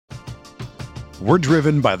We're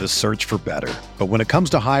driven by the search for better. But when it comes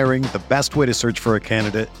to hiring, the best way to search for a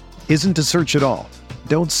candidate isn't to search at all.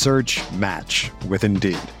 Don't search, match with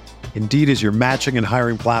Indeed. Indeed is your matching and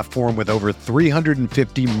hiring platform with over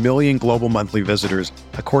 350 million global monthly visitors,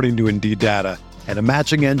 according to Indeed data, and a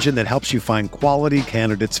matching engine that helps you find quality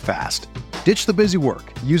candidates fast. Ditch the busy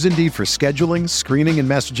work. Use Indeed for scheduling, screening, and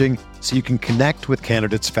messaging so you can connect with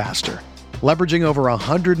candidates faster. Leveraging over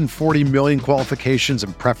 140 million qualifications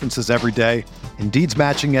and preferences every day, Indeed's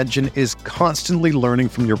matching engine is constantly learning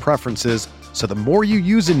from your preferences, so the more you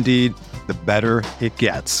use Indeed, the better it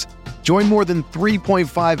gets. Join more than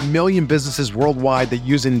 3.5 million businesses worldwide that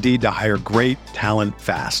use Indeed to hire great talent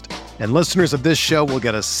fast. And listeners of this show will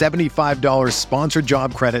get a $75 sponsored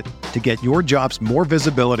job credit to get your jobs more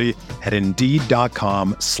visibility at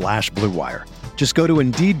Indeed.com/Blue Wire. Just go to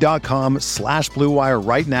Indeed.com/Blue Wire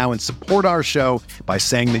right now and support our show by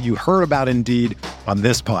saying that you heard about Indeed on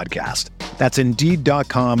this podcast. That's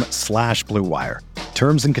Indeed.com/Blue Wire.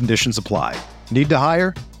 Terms and conditions apply. Need to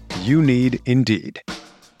hire? You need Indeed.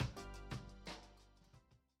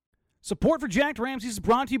 Support for Jacked Ramsays is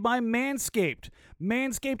brought to you by Manscaped.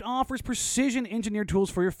 Manscaped offers precision-engineered tools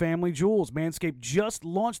for your family jewels. Manscaped just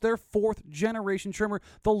launched their 4th-generation trimmer,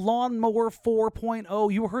 the Lawnmower 4.0.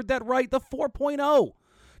 You heard that right, the 4.0.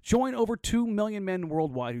 Join over 2 million men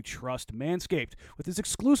worldwide who trust Manscaped with this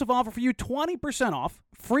exclusive offer for you, 20% off,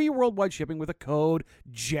 free worldwide shipping with a code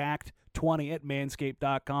JACKED20 at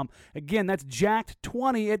manscaped.com. Again, that's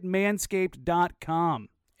JACKED20 at manscaped.com.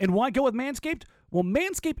 And why go with Manscaped? Well,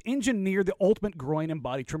 Manscaped engineered the ultimate groin and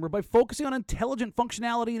body trimmer by focusing on intelligent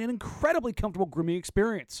functionality and an incredibly comfortable grooming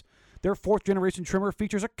experience. Their 4th-generation trimmer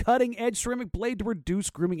features a cutting-edge ceramic blade to reduce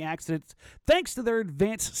grooming accidents thanks to their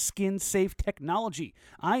advanced skin-safe technology.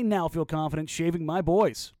 I now feel confident shaving my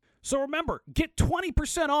boys. So remember, get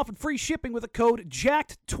 20% off and free shipping with a code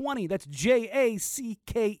JACKED20. That's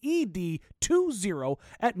JACKED20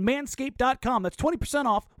 at manscaped.com. That's 20%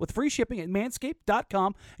 off with free shipping at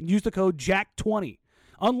manscaped.com and use the code JACKED20.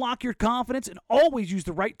 Unlock your confidence and always use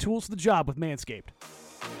the right tools for the job with Manscaped.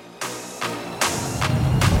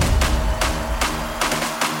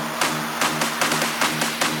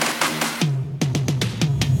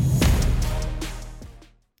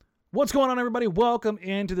 What's going on, everybody? Welcome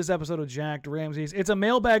into this episode of Jacked Ramsays. It's a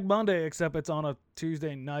Mailbag Monday, except it's on a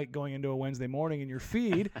Tuesday night going into a Wednesday morning in your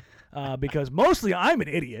feed because mostly I'm an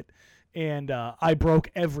idiot and I broke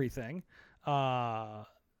everything.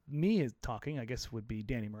 Me is talking, I guess, would be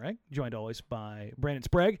Danny Murray, joined always by Brandon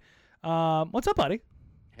Sprague. What's up, buddy?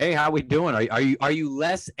 Hey, how we doing? Are you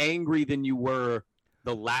less angry than you were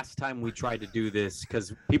the last time we tried to do this?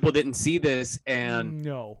 Because people didn't see this, and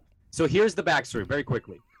no. So here's the backstory, very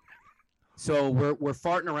quickly. So we're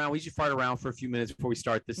farting around. We usually fart around for a few minutes before we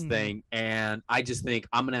start this thing, and I just think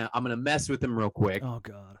I'm gonna mess with him real quick. Oh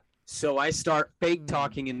God! So I start fake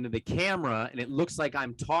talking into the camera, and it looks like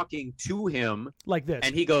I'm talking to him like this,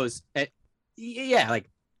 and he goes, "Yeah, like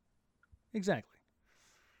exactly."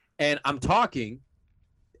 And I'm talking,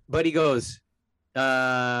 but he goes,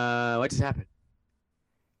 "What just happened?"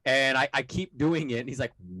 And I keep doing it, and he's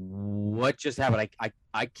like, "What just happened?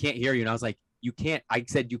 I can't hear you." And I was like, "You can't." I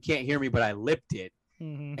said, "You can't hear me," but I lipped it.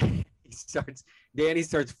 Mm-hmm. Danny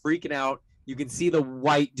starts freaking out. You can see the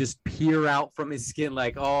white just peer out from his skin,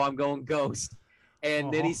 like, "Oh, I'm going ghost."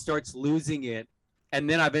 And then he starts losing it. And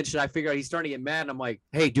then eventually I figure out he's starting to get mad. And I'm like,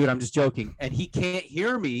 "Hey, dude, I'm just joking." And he can't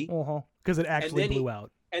hear me because it actually blew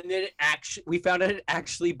out. And then we found out it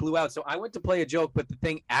actually blew out. So I went to play a joke, but the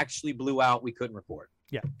thing actually blew out. We couldn't record.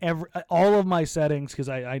 Yeah, all of my settings, because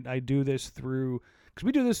I do this through. Because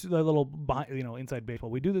we do this a little, inside baseball.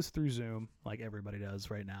 We do this through Zoom, like everybody does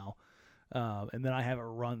right now. And then I have it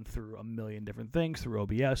run through a million different things through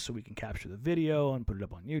OBS so we can capture the video and put it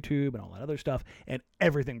up on YouTube and all that other stuff. And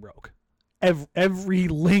everything broke. Every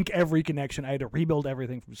link, every connection. I had to rebuild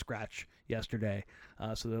everything from scratch yesterday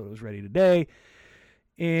so that it was ready today.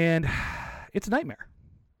 And it's a nightmare.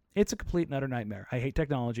 It's a complete and utter nightmare. I hate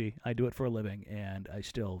technology. I do it for a living. And I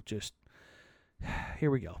still just, here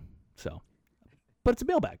we go. So. But it's a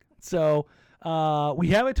mailbag. So we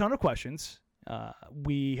have a ton of questions.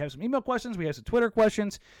 We have some email questions. We have some Twitter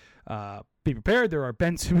questions. Be prepared. There are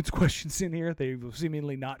Ben Simmons questions in here. They will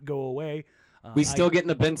seemingly not go away. We still getting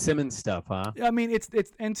the Ben Simmons stuff, huh? I mean, it's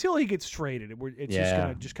until he gets traded. It's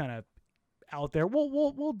just kind of out there.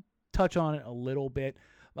 We'll touch on it a little bit,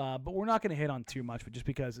 but we're not going to hit on too much. But just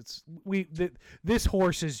because this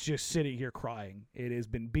horse is just sitting here crying. It has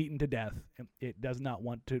been beaten to death. It does not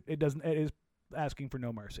want to. It doesn't. It is asking for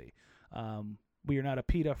no mercy. We are not a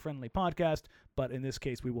PETA-friendly podcast, but in this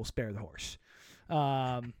case, we will spare the horse.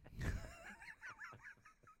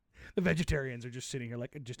 The vegetarians are just sitting here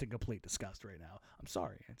like just in complete disgust right now. I'm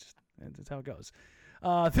sorry. It's how it goes.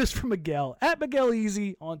 This from Miguel at Miguel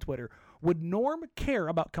Easy on Twitter. Would Norm care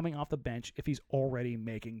about coming off the bench if he's already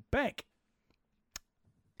making bank?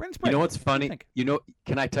 Brent Sprague, You know what's funny? think?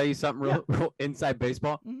 Can I tell you something real inside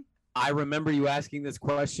baseball? Mhm. I remember you asking this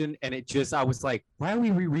question, and I was like, why are we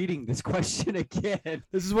rereading this question again?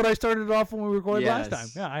 This is what I started off when we recorded last time.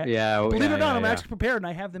 Believe it or not, I'm actually prepared, and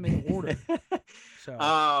I have them in order.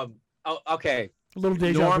 So, okay. a little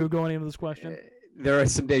deja Norm, vu going into this question. There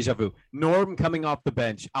is some deja vu. Norm coming off the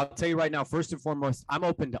bench. I'll tell you right now, first and foremost, I'm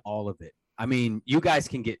open to all of it. I mean, you guys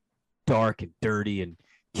can get dark and dirty and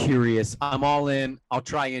curious. I'm all in. I'll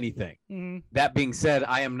try anything. Mm-hmm. That being said,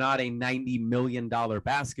 I am not a $90 million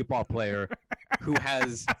basketball player who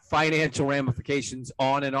has financial ramifications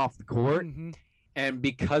on and off the court. Mm-hmm. And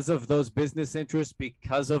because of those business interests,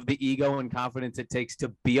 because of the ego and confidence it takes to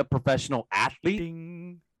be a professional athlete,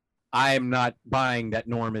 Ding. I am not buying that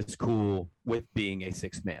Norm is cool with being a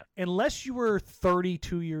sixth man. Unless you were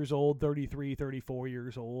 32 years old, 33, 34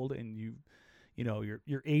 years old, and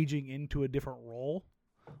you're aging into a different role,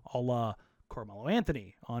 a la Carmelo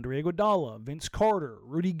Anthony, Andre Iguodala, Vince Carter,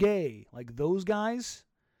 Rudy Gay, like those guys,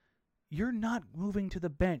 you're not moving to the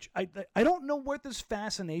bench. I don't know what this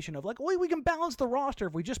fascination of like, oh, we can balance the roster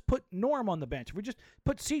if we just put Norm on the bench, if we just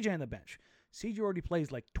put CJ on the bench. CJ already plays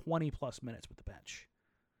like 20 plus minutes with the bench.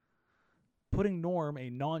 Putting Norm, a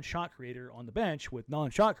non-shot creator, on the bench with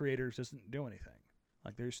non-shot creators doesn't do anything.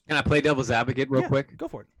 Like there's. Can I play devil's advocate real quick? Go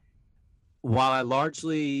for it. While I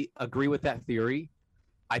largely agree with that theory,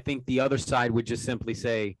 I think the other side would just simply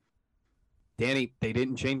say, Danny, they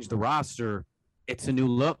didn't change the roster. It's a new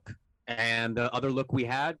look. And the other look we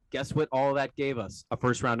had, guess what all that gave us? A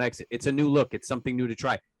first-round exit. It's a new look. It's something new to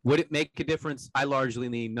try. Would it make a difference? I largely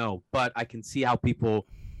lean no. But I can see how people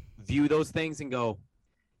view those things and go,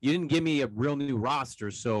 you didn't give me a real new roster,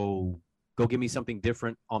 so go give me something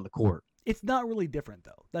different on the court. It's not really different,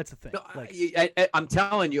 though. That's the thing. No, I'm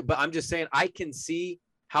telling you, but I'm just saying I can see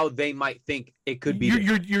how they might think it could be.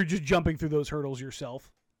 You're just jumping through those hurdles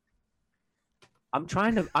yourself. I'm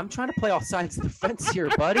trying to play all sides of the fence here,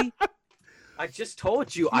 buddy. I just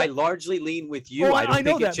told you I largely lean with you. Oh, I don't I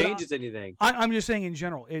know think it that, but changes anything. I'm just saying in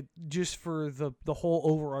general, it just for the whole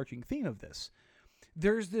overarching theme of this.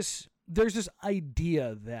 There's this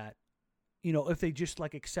idea that, if they just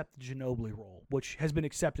like accept the Ginobili role, which has been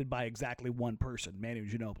accepted by exactly one person, Manu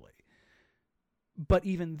Ginobili. But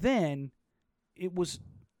even then, it was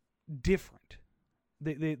different.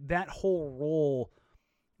 That whole role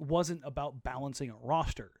wasn't about balancing a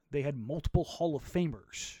roster. They had multiple Hall of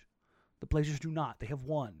Famers. The Blazers do not. They have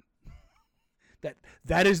one.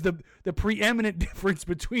 That is the preeminent difference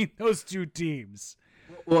between those two teams.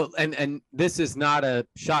 Well, and this is not a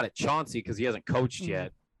shot at Chauncey because he hasn't coached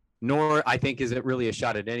yet, nor I think is it really a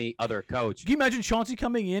shot at any other coach. Can you imagine Chauncey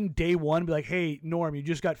coming in day one and be like, hey, Norm, you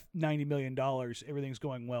just got $90 million. Everything's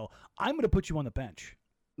going well. I'm going to put you on the bench.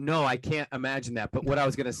 No, I can't imagine that. But what I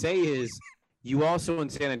was going to say is you also in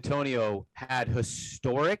San Antonio had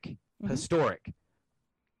historic,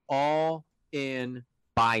 all in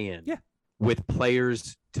buy-in with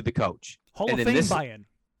players to the coach. Hall of Fame buy-in.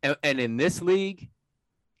 And in this league,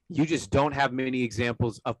 you just don't have many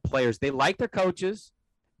examples of players. They like their coaches.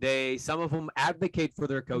 Some of them advocate for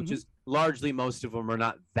their coaches. Largely, most of them are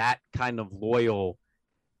not that kind of loyal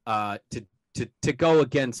to go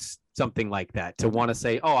against something like that. To want to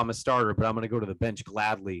say, "Oh, I'm a starter, but I'm going to go to the bench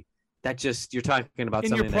gladly." That just you're talking about in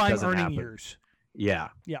something your prime that doesn't earning happen. years. Yeah.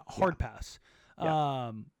 Hard pass.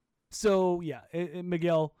 Yeah.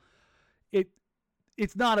 Miguel,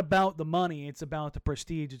 it's not about the money. It's about the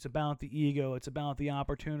prestige. It's about the ego. It's about the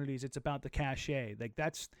opportunities. It's about the cachet. Like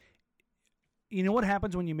that's, what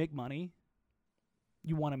happens when you make money?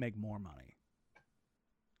 You want to make more money.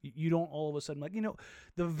 You don't all of a sudden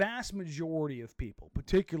the vast majority of people,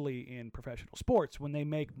 particularly in professional sports, when they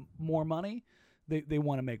make more money, they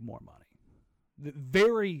want to make more money.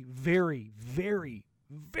 Very, very, very,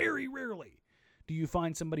 very rarely do you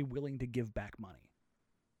find somebody willing to give back money.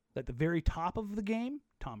 At the very top of the game,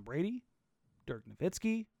 Tom Brady, Dirk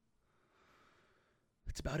Nowitzki.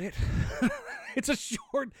 That's about it. It's a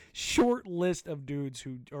short list of dudes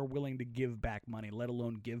who are willing to give back money, let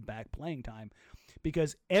alone give back playing time,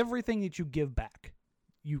 because everything that you give back,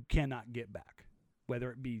 you cannot get back,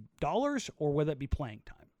 whether it be dollars or whether it be playing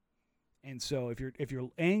time. And so if you're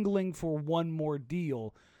angling for one more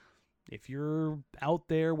deal, if you're out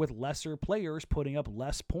there with lesser players putting up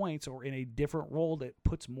less points or in a different role that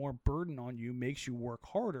puts more burden on you, makes you work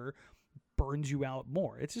harder, burns you out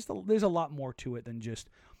more. It's just there's a lot more to it than just,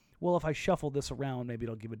 well, if I shuffle this around, maybe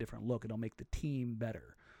it'll give a different look. It'll make the team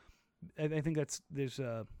better. I think there's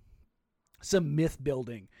some myth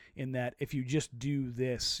building in that if you just do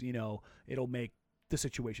this, it'll make the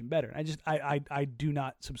situation better. I do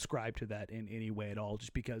not subscribe to that in any way at all,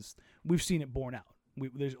 just because we've seen it borne out.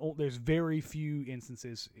 There's very few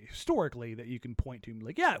instances historically that you can point to and be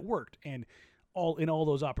like, yeah, it worked, and in all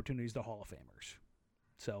those opportunities, the Hall of Famers.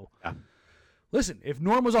 So, listen, if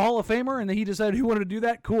Norm was a Hall of Famer and he decided he wanted to do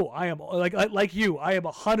that, cool. I am like you. I am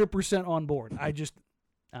 100% on board. I just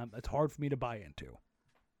it's hard for me to buy into.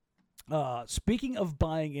 Speaking of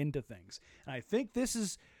buying into things, and I think this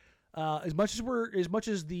is as much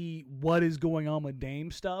as the what is going on with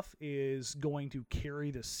Dame stuff is going to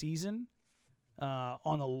carry the season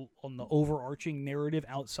on the overarching narrative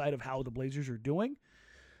outside of how the Blazers are doing.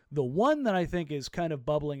 The one that I think is kind of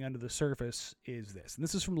bubbling under the surface is this, and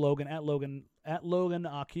this is from Logan at Logan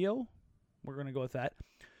Akio. We're going to go with that.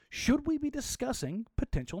 Should we be discussing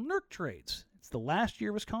potential Nurk trades? It's the last year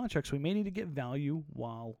of his contract, so we may need to get value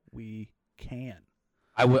while we can.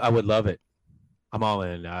 I would love it. I'm all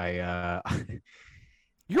in. You're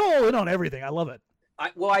all in on everything. I love it.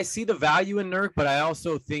 I see the value in Nurk, but I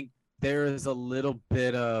also think there is a little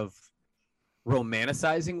bit of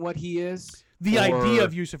romanticizing what he is. The idea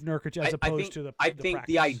of Jusuf Nurkic as opposed to the practice.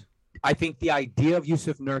 I think the idea of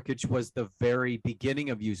Jusuf Nurkic was the very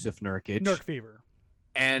beginning of Jusuf Nurkic. Nurk fever.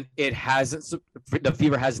 And the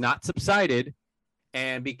fever has not subsided.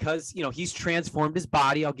 And because, he's transformed his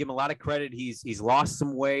body, I'll give him a lot of credit. He's lost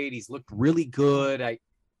some weight. He's looked really good. I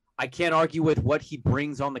can't argue with what he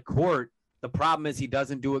brings on the court. The problem is he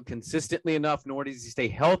doesn't do it consistently enough, nor does he stay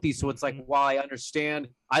healthy. So it's like, while I understand,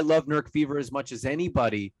 I love Nurk fever as much as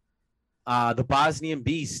anybody. The Bosnian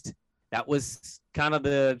Beast, that was kind of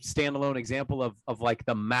the standalone example of like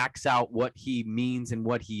the max out what he means and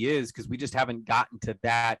what he is, because we just haven't gotten to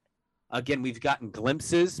that. Again, we've gotten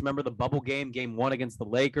glimpses. Remember the bubble game 1 against the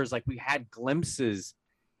Lakers? Like, we had glimpses,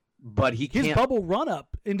 but his bubble run up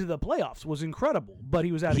into the playoffs was incredible, but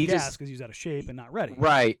he was out of gas because he was out of shape and not ready.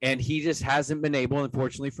 Right, and he just hasn't been able,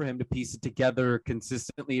 unfortunately, for him to piece it together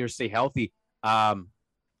consistently or stay healthy. I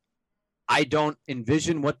don't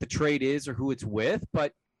envision what the trade is or who it's with,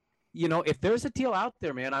 but if there's a deal out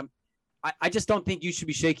there, man, I just don't think you should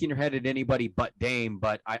be shaking your head at anybody but Dame.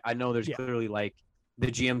 But I know there's clearly like the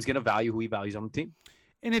GM's going to value who he values on the team.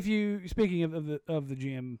 And if you, speaking of the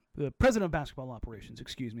GM, the president of basketball operations,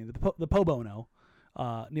 the Pro Bono,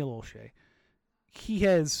 Neil Olshey,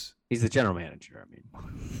 he's the general manager. I mean,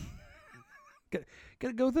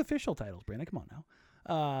 gotta go with the official titles, Brandon. Come on now.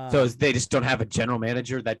 So they just don't have a general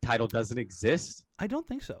manager? That title doesn't exist? I don't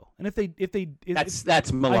think so. And if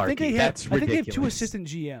that's malarkey. I think that's ridiculous. I think they have 2 assistant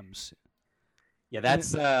GMs. Yeah,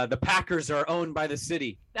 that's the Packers are owned by the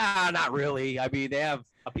city. Nah, not really. I mean, they have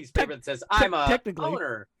a piece of paper that says I'm a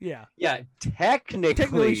owner. Yeah. Yeah,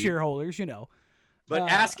 technically shareholders, But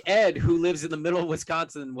ask Ed, who lives in the middle of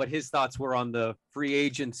Wisconsin, what his thoughts were on the free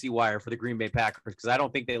agency wire for the Green Bay Packers, because I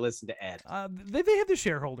don't think they listen to Ed. They have the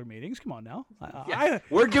shareholder meetings. Come on now.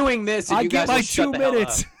 We're doing this, and I you guys get my shut 2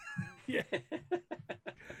 minutes.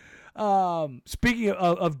 Speaking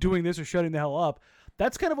of doing this or shutting the hell up,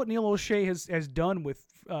 that's kind of what Neil Olshey has done with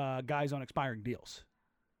guys on expiring deals.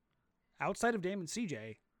 Outside of Dame and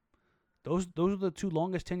CJ, those are the 2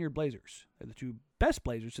 longest tenured Blazers. They're the 2 best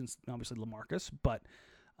Blazers since obviously LaMarcus, but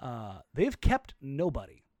they've kept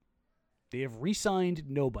nobody. They have re-signed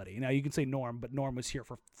nobody. Now you can say Norm, but Norm was here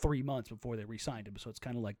for 3 months before they re-signed him, so it's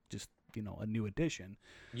kind of like just a new addition.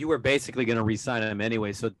 You were basically going to re-sign him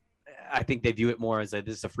anyway, so I think they view it more as this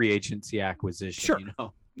is a free agency acquisition.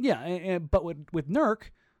 Sure. Yeah, but with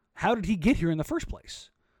Nurk, how did he get here in the first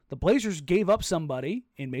place? The Blazers gave up somebody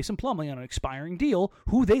in Mason Plumlee on an expiring deal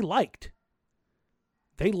who they liked.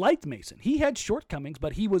 They liked Mason. He had shortcomings,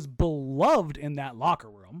 but he was beloved in that locker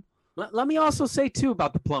room. Let me also say, too,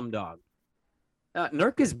 about the Plum Dog.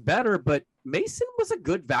 Nurk is better, but Mason was a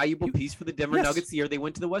good, valuable piece for the Denver Nuggets the year they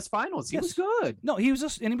went to the West Finals. He was good. No, he was a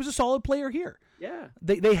solid player here. Yeah.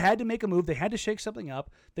 They had to make a move. They had to shake something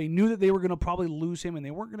up. They knew that they were going to probably lose him, and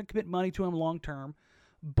they weren't going to commit money to him long term.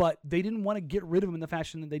 But they didn't want to get rid of him in the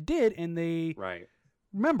fashion that they did, and they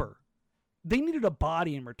remember they needed a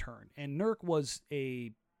body in return, and Nurk was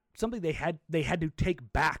something they had to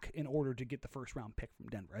take back in order to get the first round pick from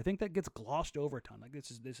Denver. I think that gets glossed over a ton. Like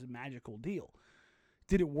this is a magical deal.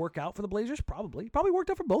 Did it work out for the Blazers? Probably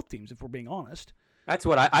worked out for both teams if we're being honest. That's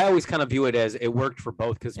what I always kind of view it as. It worked for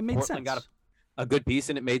both because Portland got a good piece,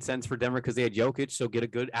 and it made sense for Denver because they had Jokic, so get a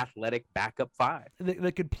good athletic backup 5.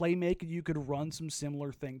 They could play make, and you could run some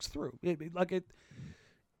similar things through. If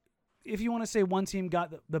you want to say one team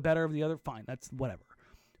got the better of the other, fine, that's whatever.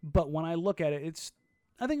 But when I look at it,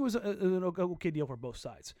 I think it was an okay deal for both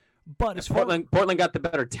sides. But as far Portland got the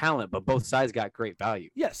better talent, but both sides got great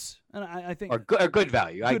value. Yes, and I think or good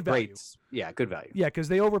value. Good value. Good value. Yeah, because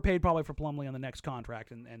they overpaid probably for Plumlee on the next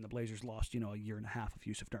contract, and the Blazers lost a year and a half of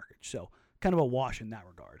Jusuf Nurkic, so kind of a wash in that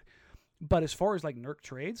regard. But as far as like Nurk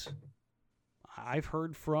trades, I've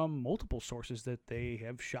heard from multiple sources that they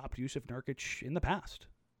have shopped Jusuf Nurkic in the past.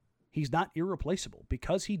 He's not irreplaceable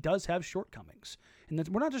because he does have shortcomings, and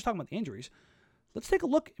we're not just talking about the injuries. Let's take a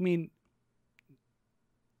look. I mean,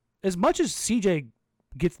 as much as CJ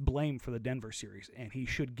gets blamed for the Denver series, and he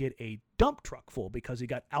should get a dump truck full because he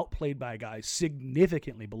got outplayed by guys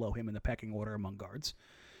significantly below him in the pecking order among guards.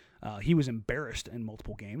 He was embarrassed in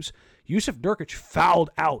multiple games. Jusuf Nurkic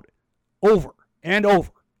fouled out over and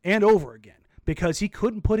over and over again because he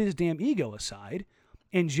couldn't put his damn ego aside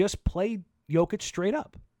and just play Jokic straight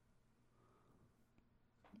up.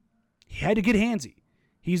 He had to get handsy.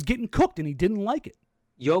 He's getting cooked, and he didn't like it.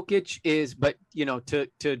 Jokic is, but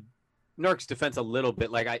to Nurk's defense a little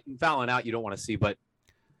bit, like fouling out you don't want to see, but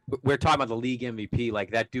we're talking about the league MVP.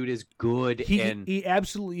 Like, that dude is good. He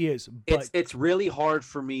absolutely is. But it's really hard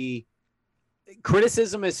for me.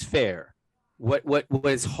 Criticism is fair. What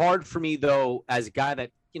is hard for me, though, as a guy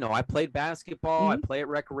that, I played basketball, I play it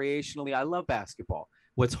recreationally, I love basketball.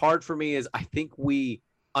 What's hard for me is I think we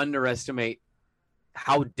underestimate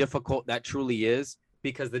how difficult that truly is,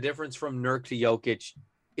 because the difference from Nurk to Jokic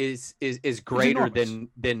is greater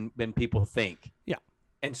than people think. Yeah.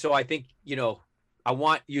 And so I think, I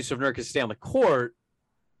want Jusuf Nurkic to stay on the court,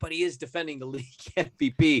 but he is defending the league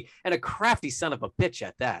MVP and a crafty son of a bitch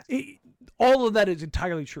at that. All of that is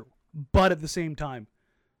entirely true. But at the same time,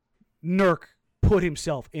 Nurk put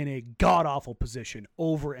himself in a god-awful position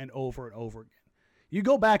over and over and over again. You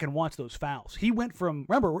go back and watch those fouls. He went from,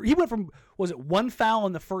 was it one foul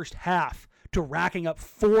in the first half to racking up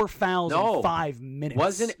 4 fouls in 5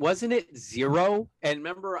 minutes? Wasn't it 0? And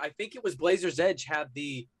remember, I think it was Blazers Edge had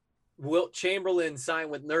the Wilt Chamberlain sign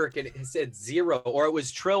with Nurk, and it said 0, or it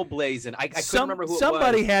was Trailblazing. I couldn't remember who it was.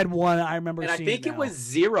 Somebody had one. I remember seeing it. And I think it was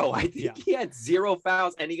 0. I think he had 0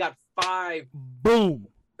 fouls, and he got 5. Boom.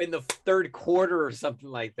 In the third quarter or something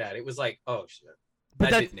like that. It was like, oh, shit. But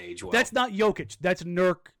that didn't age well. That's not Jokic. That's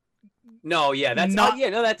Nurk. No, yeah, that's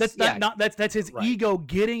that's his ego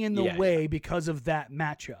getting in the way because of that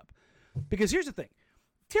matchup. Because here's the thing,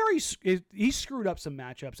 Terry, he screwed up some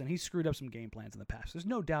matchups and he screwed up some game plans in the past. There's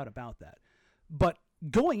no doubt about that. But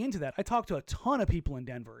going into that, I talked to a ton of people in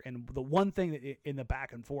Denver, and the one thing that in the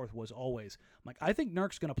back and forth was always, I'm like, I think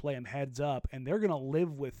Nurk's going to play him heads up, and they're going to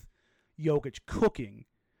live with Jokic cooking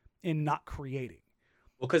and not creating.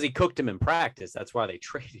 Well, because he cooked him in practice. That's why they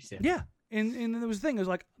traded him. Yeah. And there was the thing, it was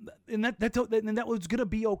like, and that was going to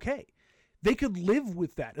be okay. They could live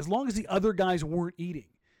with that as long as the other guys weren't eating.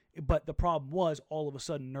 But the problem was, all of a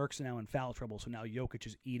sudden, Nurk's now in foul trouble, so now Jokic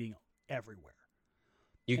is eating everywhere.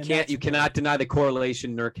 You cannot deny the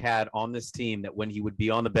correlation Nurk had on this team, that when he would be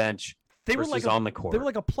on the bench versus on the court. They were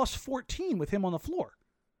like a plus 14 with him on the floor.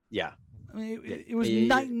 Yeah. I mean, it was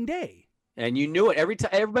night and day. And you knew it every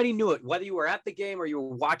time. Everybody knew it, whether you were at the game or you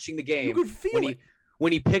were watching the game. You could feel it.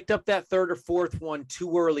 When he picked up that third or fourth one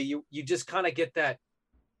too early, you just kind of get that.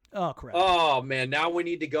 Oh, crap. Oh, man. Now we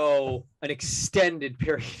need to go an extended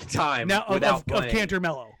period of time without of Cantor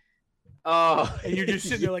Mello. Oh. And you're just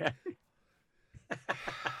sitting there like,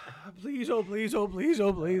 please, oh, please, oh, please,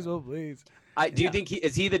 oh, please, oh, please. Do you think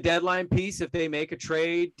is he the deadline piece if they make a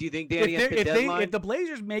trade? Do you think Danny at the deadline? If the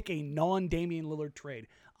Blazers make a non-Damian Lillard trade,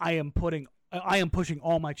 I am pushing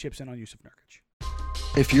all my chips in on Jusuf Nurkic.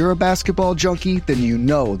 If you're a basketball junkie, then you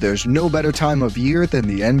know there's no better time of year than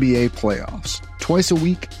the NBA playoffs. Twice a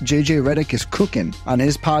week, JJ Redick is cooking on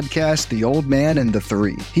his podcast, The Old Man and the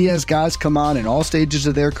Three. He has guys come on in all stages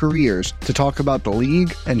of their careers to talk about the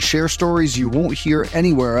league and share stories you won't hear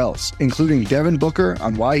anywhere else, including Devin Booker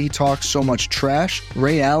on why he talks so much trash,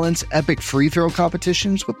 Ray Allen's epic free throw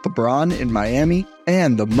competitions with LeBron in Miami,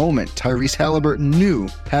 and the moment Tyrese Halliburton knew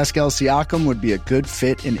Pascal Siakam would be a good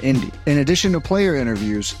fit in Indy. In addition to player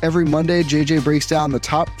interviews, every Monday JJ breaks down the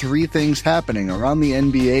top 3 things happening around the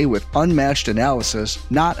NBA with unmatched analysis,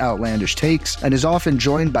 not outlandish takes, and is often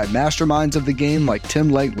joined by masterminds of the game like Tim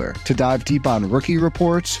Legler to dive deep on rookie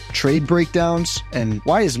reports, trade breakdowns, and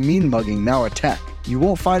why is mean mugging now a tech? You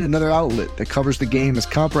won't find another outlet that covers the game as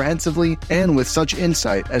comprehensively and with such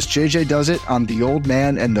insight as JJ does it on The Old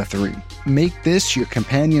Man and the Three. Make this your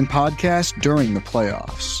companion podcast during the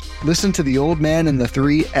playoffs. Listen to The Old Man and the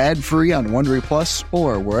Three ad-free on Wondery Plus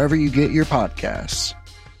or wherever you get your podcasts.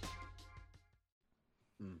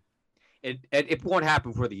 It won't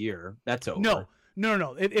happen for the year. That's over.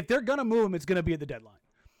 No. If they're going to move him, it's going to be at the deadline.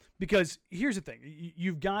 Because here's the thing.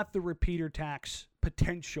 You've got the repeater tax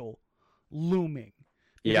potential looming.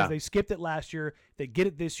 Because they skipped it last year. They get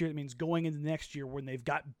it this year. It means going into next year when they've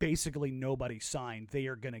got basically nobody signed, they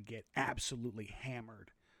are going to get absolutely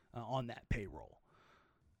hammered on that payroll.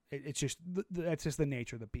 It's just that's just the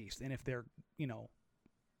nature of the beast. And if they're,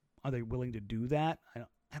 are they willing to do that?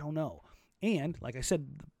 I don't know. And like I said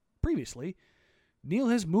previously, Neil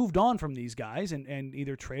has moved on from these guys and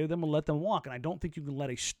either traded them or let them walk. And I don't think you can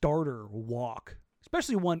let a starter walk,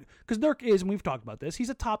 especially one, because Nurk is, and we've talked about this,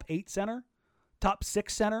 he's a top 8 center, top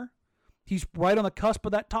 6 center. He's right on the cusp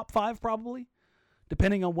of that top 5 probably,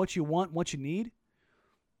 depending on what you want, what you need.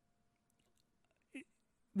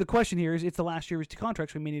 The question here is, it's the last year of his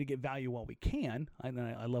contracts. We may need to get value while we can.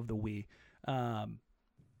 I love the we.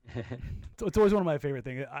 It's always one of my favorite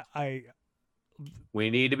things. We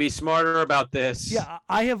need to be smarter about this. Yeah,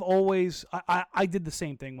 I have always. I did the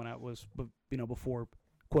same thing when I was, before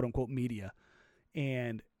quote unquote media,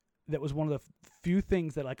 and that was one of the few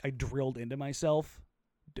things that I drilled into myself.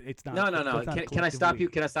 It's not. No. Can I stop you?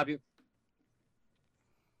 Can I stop you?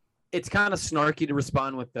 It's kind of snarky to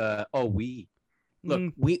respond with we.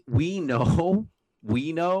 Look, we know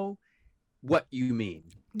what you mean.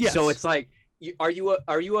 Yes. So it's like, are you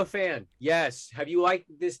a fan? Yes. Have you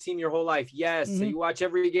liked this team your whole life? Yes. So you watch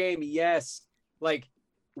every game? Yes. Like,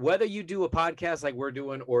 whether you do a podcast like we're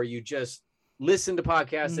doing or you just listen to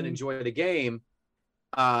podcasts and enjoy the game,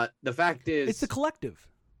 the fact is, it's the collective.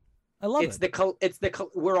 I love it.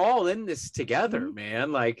 We're all in this together,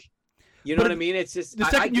 man. Like, you know what I mean? It's just the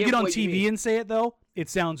second you get on TV and say it, though, it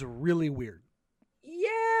sounds really weird.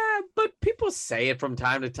 Yeah, but people say it from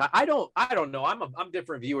time to time. I don't know. I'm a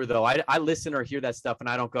different viewer though. I listen or hear that stuff and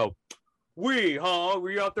I don't go, we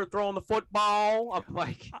out there throwing the football. I'm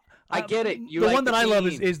like, I get it. The one that I love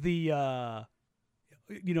is the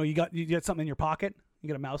you got something in your pocket. You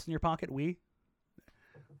got a mouse in your pocket.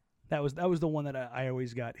 That was the one that I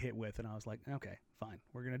always got hit with, and I was like, okay, fine,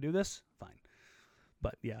 we're gonna do this, fine.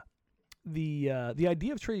 But yeah, the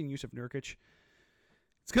idea of trading Jusuf Nurkic,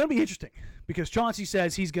 it's going to be interesting because Chauncey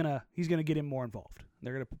says he's gonna get him more involved.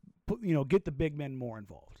 They're gonna get the big men more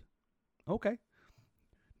involved. Okay,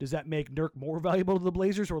 does that make Nurk more valuable to the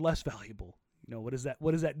Blazers or less valuable? What does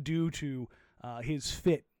that do to his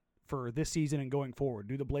fit for this season and going forward?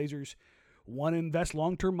 Do the Blazers want to invest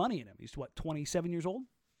long-term money in him? He's 27 years old.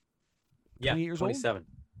 20 years 27.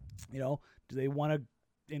 Old. Do they want to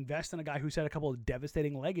invest in a guy who's had a couple of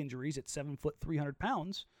devastating leg injuries at 7 foot 300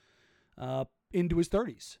 pounds? Into his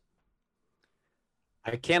 30s.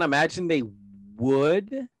 I can't imagine they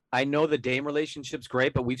would. I know the Dame relationship's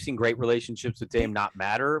great, but we've seen great relationships with Dame not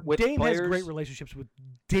matter with Dame players. Has great relationships with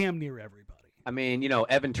damn near everybody. I mean,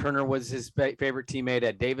 Evan Turner was his favorite teammate.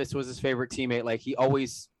 Ed Davis was his favorite teammate. Like, he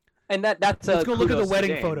always – and that's Let's go look at the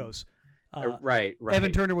wedding photos. Right.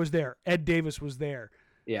 Evan Turner was there. Ed Davis was there.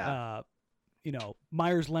 Yeah.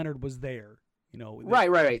 Myers Leonard was there.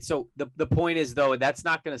 Right. So the point is, though, that's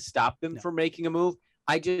not going to stop them from making a move.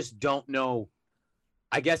 I just don't know.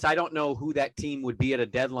 I guess I don't know who that team would be at a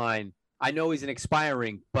deadline. I know he's an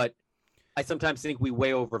expiring, but I sometimes think we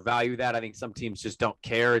way overvalue that. I think some teams just don't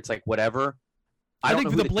care. It's like, whatever. I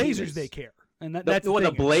think for the Blazers, they care. And that's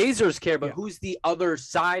the Blazers care, but who's the other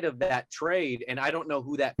side of that trade? And I don't know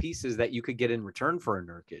who that piece is that you could get in return for a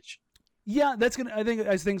Nurkic. Yeah, I think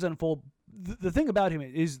as things unfold, the thing about him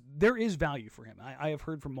is there is value for him. I have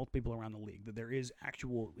heard from multiple people around the league that there is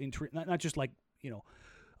actual interest, not just like,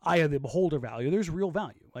 eye of the beholder value. There's real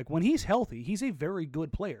value. Like, when he's healthy, he's a very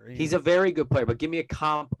good player. He's a very good player, but give me a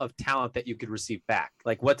comp of talent that you could receive back.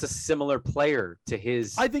 Like, what's a similar player to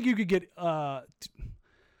his? I think you could get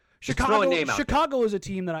Chicago. Throw a name out Chicago there. is a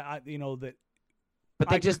team that that. But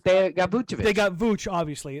they got Vucevic. They got Vooch,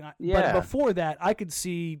 obviously. But before that, I could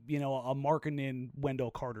see, a Markkanen, Wendell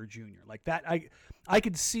Carter Jr. like that. I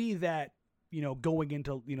could see that, going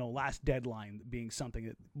into, last deadline being something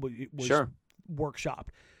that was workshopped.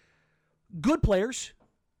 Good players,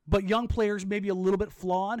 but young players maybe a little bit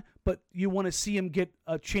flawed, but you want to see him get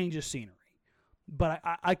a change of scenery. But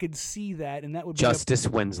I could see that, and that would be Justice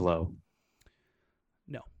Winslow.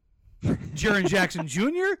 No. Jaren Jackson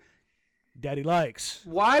Jr., Daddy likes.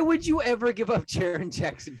 Why would you ever give up Jaren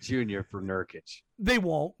Jackson Jr. for Nurkic? They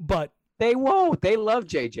won't, but they won't. They love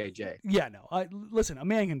JJJ. Yeah, no. Listen, a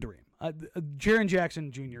man can dream. Jaren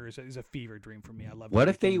Jackson Jr. is a fever dream for me. I love. What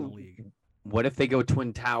if they go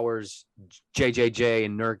Twin Towers? JJJ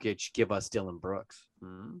and Nurkic give us Dylan Brooks.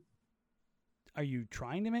 Are you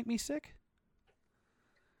trying to make me sick?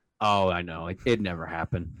 Oh, I know. It never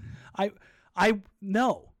happened.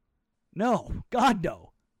 No, God no.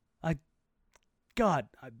 God,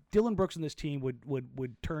 Dylan Brooks and this team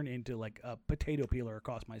would turn into like a potato peeler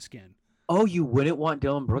across my skin. Oh, you wouldn't want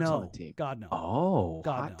Dylan Brooks on the team? God, no. Oh,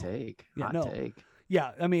 God, hot take. Yeah, hot no. take.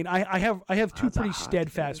 Yeah, I mean, I have two That's a pretty hot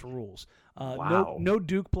steadfast take. rules. Wow. No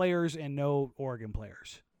Duke players and no Oregon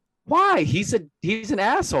players. Why? He's an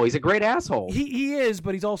asshole. He's a great asshole. He is,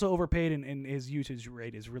 but he's also overpaid, and his usage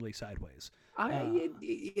rate is really sideways.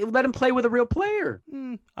 You let him play with a real player.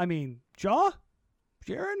 I mean, Jaron?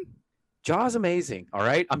 Jaw's amazing. All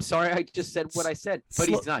right. I'm sorry I just said what I said, but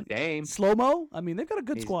he's not Dame. Slow-mo? I mean, they've got a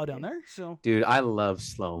good squad down there. So, dude, I love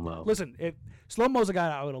Slow-mo. Listen, if Slow-mo's a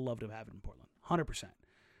guy I would have loved to have in Portland,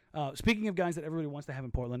 100%. Speaking of guys that everybody wants to have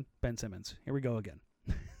in Portland, Ben Simmons. Here we go again.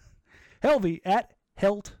 Helvey at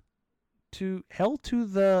hell to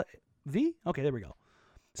the V. Okay, there we go.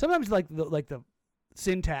 Sometimes like the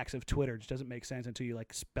syntax of Twitter just doesn't make sense until you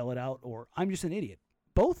like spell it out, or I'm just an idiot.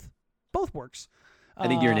 Both works. I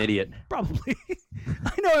think you're an idiot. Probably.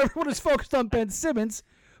 I know everyone is focused on Ben Simmons,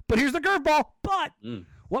 but here's the curveball. But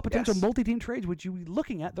what potential multi-team trades would you be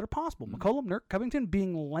looking at that are possible? McCollum, Nurk, Covington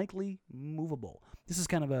being likely movable. This is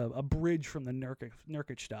kind of a bridge from the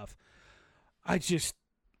Nurkic stuff.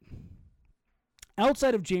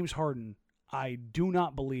 Outside of James Harden, I do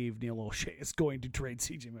not believe Neil O'Shea is going to trade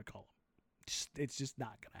C.J. McCollum. It's just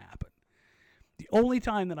not going to happen. The only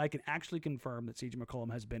time that I can actually confirm that C.J.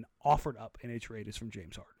 McCollum has been offered up in a trade is from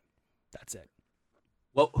James Harden. That's it.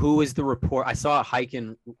 Well, who is the report? I saw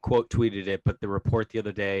Hyken quote tweeted it, but the report the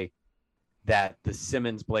other day that the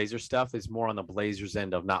Simmons Blazer stuff is more on the Blazers'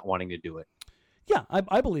 end of not wanting to do it. Yeah,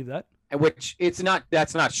 I believe that. Which that's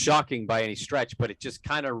not shocking by any stretch, but it just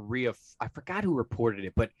kind of I forgot who reported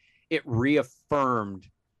it, but it reaffirms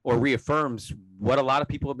what a lot of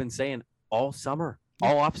people have been saying all summer,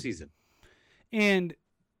 all offseason. And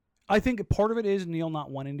I think part of it is Neil not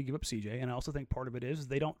wanting to give up CJ, and I also think part of it is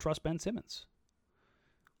they don't trust Ben Simmons.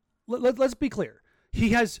 Let's be clear. He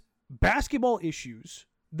has basketball issues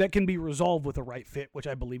that can be resolved with the right fit, which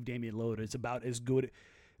I believe Damian Lillard is about as good.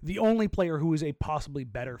 The only player who is a possibly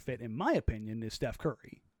better fit, in my opinion, is Steph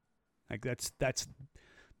Curry. Like that's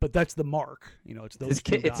the mark. You know, it's those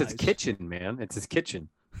two guys. It's his kitchen, man. It's his kitchen.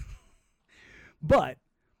 But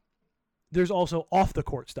there's also off the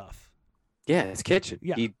court stuff. Yeah, his kitchen.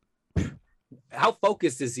 Yeah. How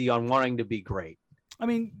focused is he on wanting to be great? I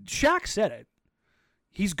mean, Shaq said it.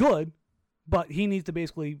 He's good, but he needs to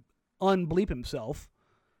basically unbleep himself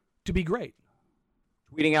to be great.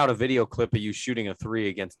 Tweeting out a video clip of you shooting a three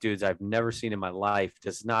against dudes I've never seen in my life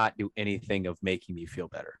does not do anything of making me feel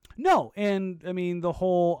better. No, and I mean the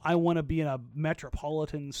whole I want to be in a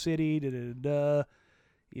metropolitan city.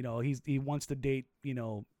 You know, he wants to date, you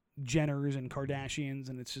know, Jenners and Kardashians,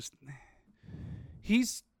 and it's just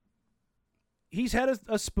he's had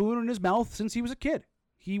a spoon in his mouth since he was a kid.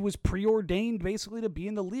 He was preordained basically to be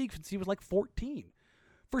in the league since he was like 14.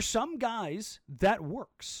 For some guys, that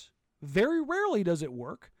works. Very rarely does it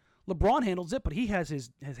work. LeBron handles it, but he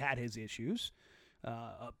has had his issues.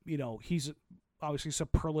 You know, he's obviously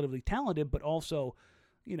superlatively talented, but also,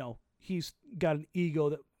 you know, he's got an ego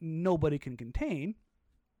that nobody can contain.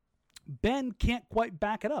 Ben can't quite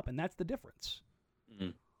back it up, and that's the difference.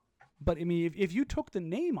 Mm-hmm. But, I mean, if you took the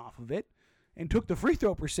name off of it and took the free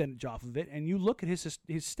throw percentage off of it and you look at his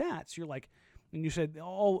stats, you're like, and you said,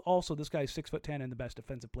 also this guy's 6'10" and the best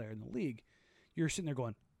defensive player in the league, you're sitting there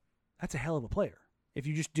going, that's a hell of a player. If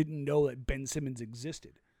you just didn't know that Ben Simmons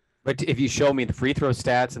existed. But if you show me the free throw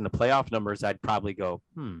stats and the playoff numbers, I'd probably go,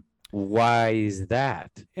 why is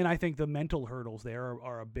that? And I think the mental hurdles there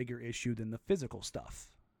are a bigger issue than the physical stuff.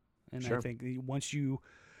 And sure. I think once you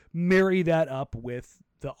marry that up with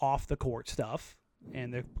the off-the-court stuff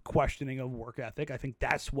and the questioning of work ethic, I think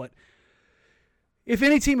that's what, if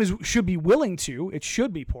any team should be willing to, it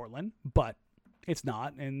should be Portland, but it's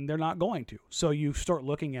not, and they're not going to. So you start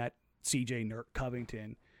looking at CJ, Nurk,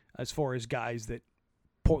 Covington as far as guys that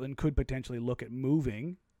Portland could potentially look at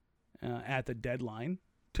moving at the deadline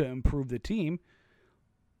to improve the team.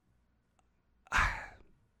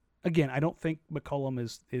 Again, I don't think McCollum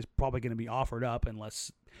is probably going to be offered up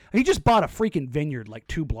unless he just bought a freaking vineyard like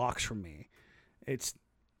 2 blocks from me.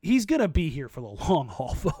 He's going to be here for the long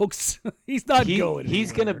haul, folks. He's not going.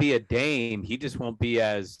 He's going to be a Dame. He just won't be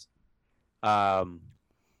as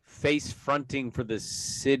face fronting for the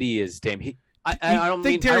city as Dame. I don't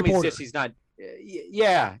mean he's not.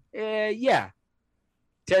 Yeah.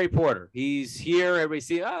 Terry Porter. He's here. Everybody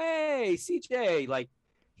see. Oh, hey, CJ. Like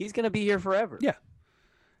he's going to be here forever. Yeah.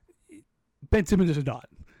 Ben Simmons is not,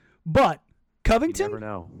 but Covington. You never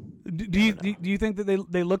know. Do you think that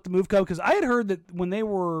they look to move Cov? Because I had heard that when they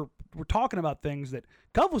were talking about things that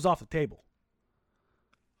Cov was off the table.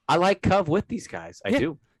 I like Cove with these guys. I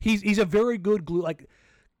do. He's a very good glue. Like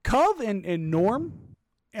Cove and Norm,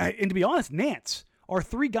 and to be honest, Nance are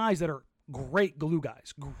three guys that are great glue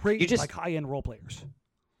guys, great like high-end role players.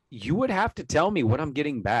 You would have to tell me what I'm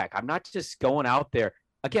getting back. I'm not just going out there.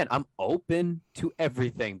 Again, I'm open to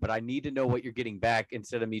everything, but I need to know what you're getting back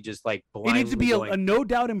instead of me just like blindly. It needs to be a no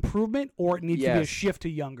doubt improvement, or it needs to be a shift to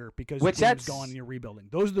younger because the team's gone and you're rebuilding.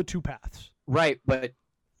 Those are the two paths. Right, but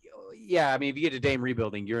yeah, I mean, if you get a Dame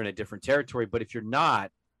rebuilding, you're in a different territory. But if you're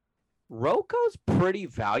not, Rocco's pretty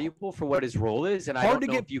valuable for what his role is, and I don't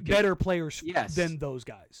know if you get better players than those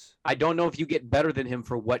guys. I don't know if you get better than him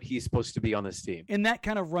for what he's supposed to be on this team. And that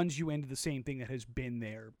kind of runs you into the same thing that has been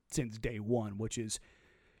there since day one, which is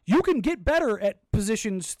you can get better at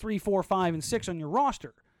positions 3, 4, 5, and 6 on your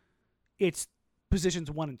roster. It's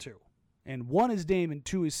positions 1 and 2. And 1 is Dame and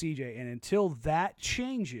 2 is CJ. And until that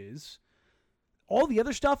changes, all the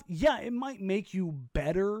other stuff, yeah, it might make you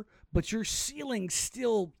better, but your ceiling's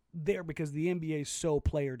still there because the NBA is so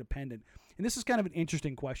player dependent. And this is kind of an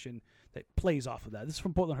interesting question that plays off of that. This is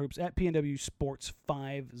from Portland Hoops at PNW Sports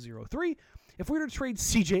 503. If we were to trade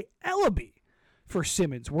CJ Ellaby for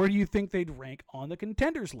Simmons, where do you think they'd rank on the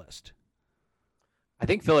contenders list? I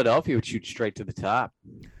think Philadelphia would shoot straight to the top.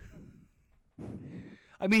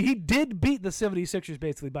 I mean, he did beat the 76ers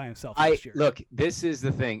basically by himself last year. Look, this is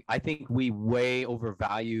the thing. I think we way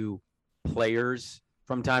overvalue players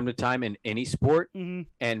from time to time in any sport. Mm-hmm.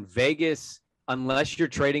 And Vegas, unless you're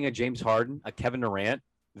trading a James Harden, a Kevin Durant,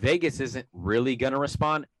 Vegas isn't really going to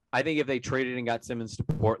respond. I think if they traded and got Simmons to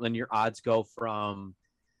Portland, your odds go from,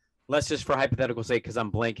 let's just for hypothetical sake, because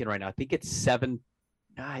I'm blanking right now, I think it's 7.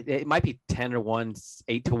 It might be 10-1,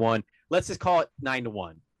 8-1. Let's just call it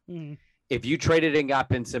 9-1. Mm-hmm. If you traded and got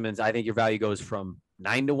Ben Simmons, I think your value goes from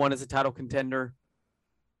 9-1 as a title contender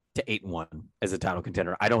to 8-1 as a title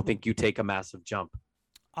contender. I don't think you take a massive jump.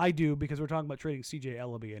 I do, because we're talking about trading C.J.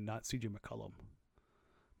 Ellaby and not C.J. McCollum.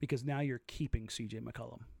 Because now you're keeping C.J.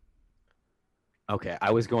 McCollum. Okay,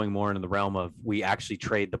 I was going more into the realm of we actually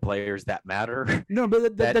trade the players that matter. No,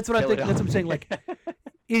 but that's what I think. That's what I'm saying. Like,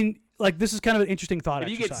 this is kind of an interesting thought. If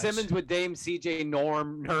you exercise. get Simmons with Dame, CJ,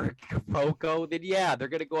 Norm, Nurk, Rocco, then yeah, they're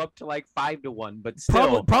going to go up to like 5-1. But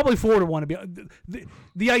still, probably 4-1.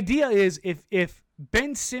 The idea is if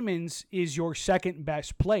Ben Simmons is your second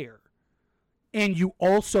best player, and you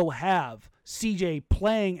also have CJ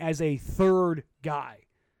playing as a third guy,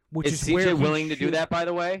 which is CJ where willing to do that, by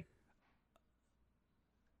the way?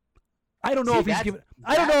 I don't know if he's giving.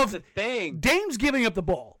 I don't know if the thing. Dame's giving up the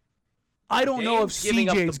ball. I don't know if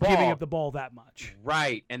CJ's giving up the ball that much.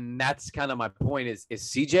 Right, and that's kind of my point. Is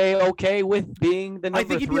CJ okay with being the number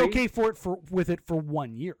 3? I think he'd be okay with it for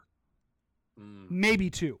 1 year, maybe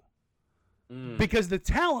 2, because the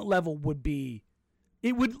talent level would be.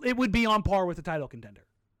 It would be on par with the title contender.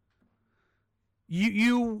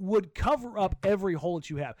 You would cover up every hole that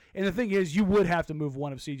you have. And the thing is, you would have to move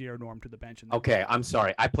one of CJ or Norm to the bench. Okay, I'm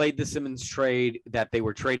sorry. I played the Simmons trade that they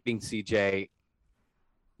were trading CJ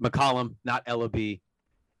McCollum, not Ellaby.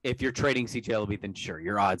 If you're trading CJ Ellaby, then sure,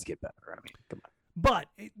 your odds get better. I mean, come on. But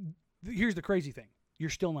here's the crazy thing. You're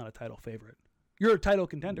still not a title favorite. You're a title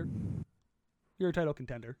contender. You're a title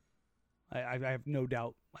contender. I have no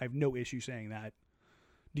doubt. I have no issue saying that.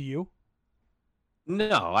 Do you?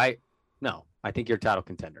 No, I think you're a title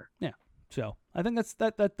contender. Yeah. So I think that's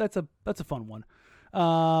a fun one.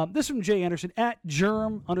 This from Jay Anderson at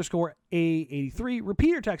germ_A83.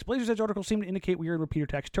 Repeater text. Blazers Edge articles seem to indicate we are in repeater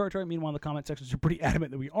text territory. Meanwhile, the comment sections are pretty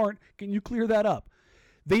adamant that we aren't. Can you clear that up?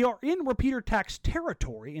 They are in repeater tax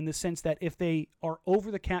territory in the sense that if they are over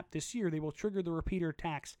the cap this year, they will trigger the repeater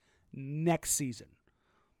tax next season.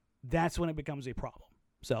 That's when it becomes a problem.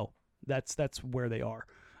 So that's where they are.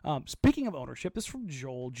 Speaking of ownership, this is from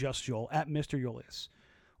Joel at Mr. Julius.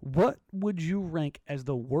 What would you rank as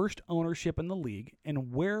the worst ownership in the league,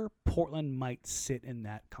 and where Portland might sit in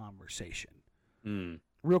that conversation?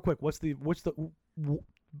 Real quick, what's the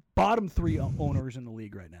bottom 3 owners in the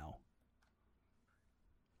league right now?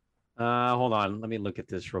 Hold on, let me look at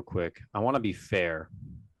this real quick. I want to be fair.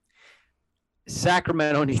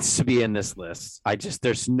 Sacramento needs to be in this list.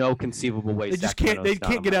 There's no conceivable way. They just can't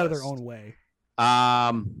get out of their own way.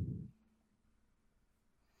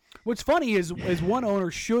 What's funny is one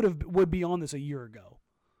owner would be on this a year ago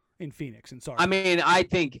in Phoenix. And sorry, I mean, I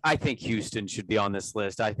think Houston should be on this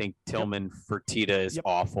list. I think Tillman Fertitta is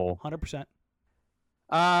awful. 100%.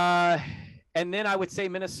 And then I would say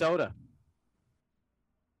Minnesota.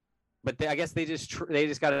 But I guess they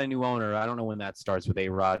just got a new owner. I don't know when that starts with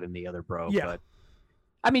A-Rod and the other bro. Yeah. But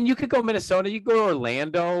I mean, you could go Minnesota. You could go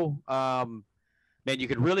Orlando. Man, you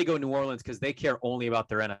could really go New Orleans because they care only about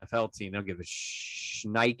their NFL team. They don't give a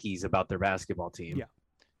shnikes about their basketball team.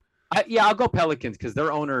 Yeah. I'll go Pelicans because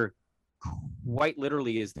their owner quite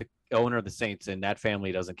literally is the owner of the Saints, and that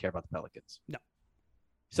family doesn't care about the Pelicans. No.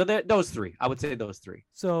 So those three. I would say those three.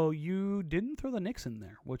 So you didn't throw the Knicks in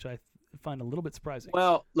there, which I find a little bit surprising.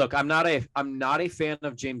 Well, look, I'm not a fan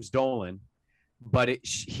of James Dolan, but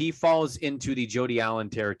he falls into the Jody Allen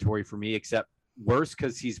territory for me, except worse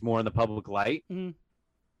because he's more in the public light. Mm-hmm.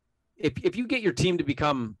 If you get your team to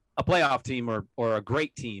become a playoff team or a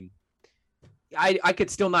great team, I could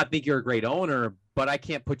still not think you're a great owner, but I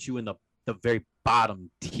can't put you in the very bottom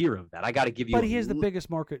tier of that. I got to give you. But he is the biggest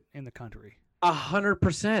market in the country.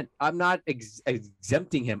 100%. I'm not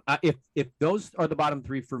exempting him. If those are the bottom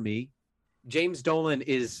three for me, James Dolan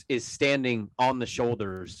is standing on the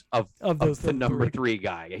shoulders of the number three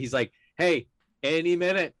guy. He's like, hey, any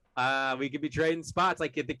minute, we could be trading spots.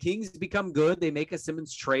 Like if the Kings become good, they make a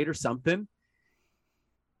Simmons trade or something.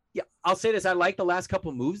 Yeah, I'll say this. I like the last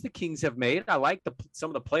couple moves the Kings have made. I like some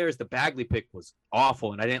of the players. The Bagley pick was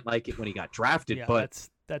awful, and I didn't like it when he got drafted. Yeah, but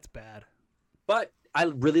that's bad. But I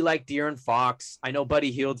really like De'Aaron Fox. I know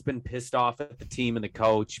Buddy Hield's been pissed off at the team and the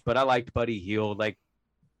coach, but I liked Buddy Hield.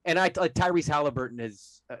 And I like Tyrese Halliburton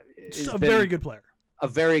is a very good player. A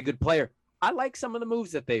very good player. I like some of the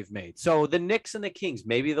moves that they've made. So the Knicks and the Kings,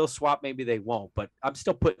 maybe they'll swap, maybe they won't. But I'm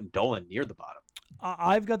still putting Dolan near the bottom.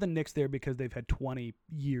 I've got the Knicks there because they've had 20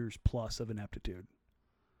 years plus of ineptitude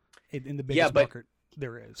in the biggest market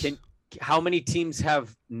there is. How many teams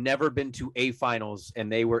have never been to a finals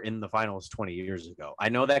and they were in the finals 20 years ago? I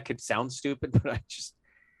know that could sound stupid, but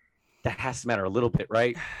that has to matter a little bit,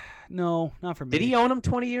 right? No, not for me. Did he own them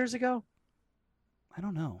 20 years ago? I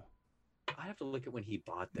don't know. I have to look at when he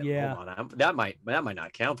bought them. Yeah. Hold on. That might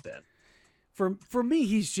not count then. For me,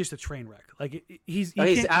 he's just a train wreck. Like he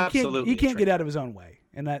can't get out of his own way,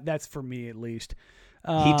 and that's for me at least.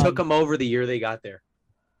 He took him over the year they got there.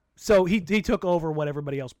 So he took over what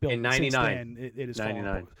everybody else built in '99. It is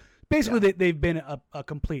 99. Basically, they've been a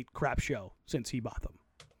complete crap show since he bought them.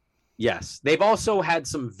 Yes, they've also had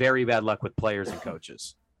some very bad luck with players and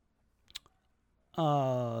coaches.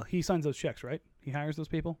 He signs those checks, right? He hires those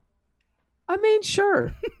people. I mean,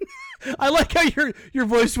 sure. I like how your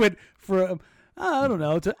voice went from I don't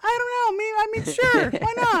know to I mean sure,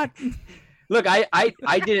 why not? Look, I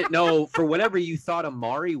didn't know, for whatever you thought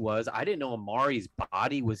Amari was, I didn't know Amari's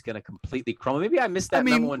body was going to completely crumble. Maybe I missed that. I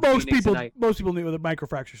mean, memo in most Phoenix people knew with the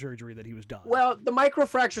microfracture surgery that he was done. Well, the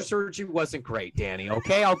microfracture surgery wasn't great, Danny.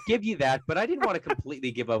 Okay, I'll give you that, but I didn't want to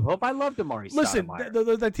completely give up hope. I loved Amari Stoudemire.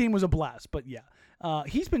 Listen, that team was a blast, but yeah,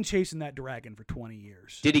 he's been chasing that dragon for 20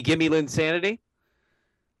 years. Did he give me Linsanity?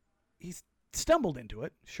 He's stumbled into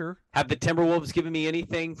it, sure. Have the Timberwolves given me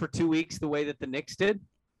anything for 2 weeks the way that the Knicks did?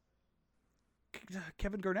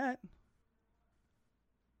 Kevin Garnett.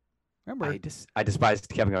 Remember? I despised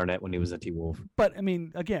Kevin Garnett when he was a T-Wolf. But, I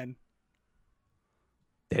mean, again.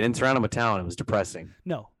 They didn't surround him with talent. It was depressing.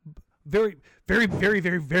 No. Very, very, very,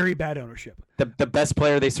 very, very bad ownership. The best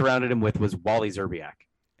player they surrounded him with was Wally Szczerbiak.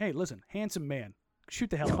 Hey, listen, handsome man. Shoot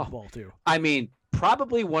the hell out of the ball, too. I mean,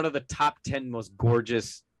 probably one of the top 10 most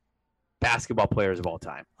gorgeous basketball players of all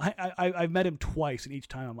time. I've met him twice, and each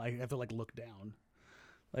time I have to, look down.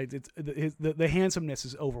 Like the handsomeness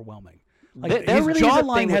is overwhelming. Like his really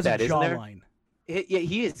jawline has that, a jawline. Yeah,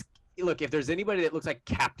 he is. Look, if there's anybody that looks like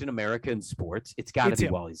Captain America in sports, it's got to be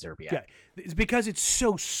Wally Szczerbiak. Yeah, it's because it's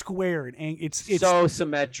so square and it's so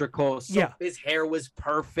symmetrical. His hair was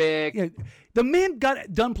perfect. Yeah, the man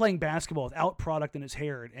got done playing basketball without product in his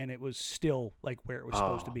hair, and it was still where it was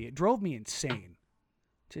supposed to be. It drove me insane.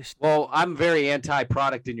 Well, I'm very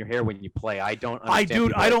anti-product in your hair when you play. I don't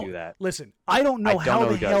understand I don't do that. Listen, I don't know how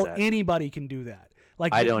the hell anybody can do that.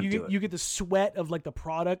 You get the sweat of the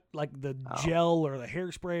product, the gel or the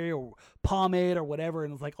hairspray or pomade or whatever,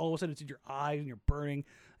 and it's all of a sudden it's in your eyes and you're burning.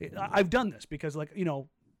 I've done this because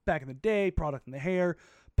back in the day, product in the hair,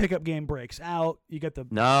 pickup game breaks out. You get the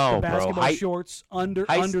basketball shorts under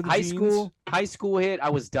the jeans. High school hit. I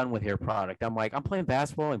was done with hair product. I'm playing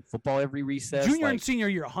basketball and football every recess. Junior and senior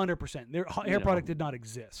year, 100%. Their hair product did not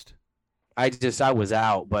exist. I was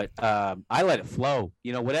out, but I let it flow.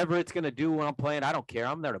 Whatever it's gonna do when I'm playing, I don't care.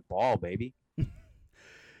 I'm there to ball, baby.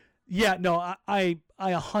 Yeah, no, I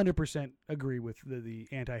 100% agree with the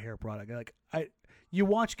anti-hair product. You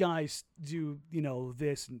watch guys do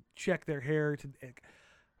this and check their hair to.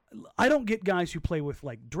 I don't get guys who play with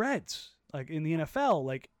dreads in the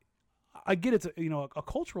NFL. I get it's a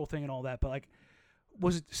cultural thing and all that, but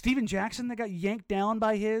was it Steven Jackson that got yanked down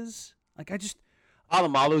by his?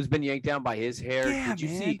 Palomalu's been yanked down by his hair. Yeah,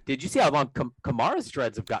 Did you see how long Kamara's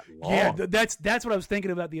dreads have gotten long? Yeah, that's what I was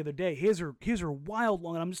thinking about the other day. His are wild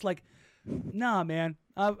long, and I'm just like, nah, man.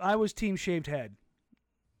 I was team shaved head.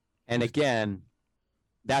 And again,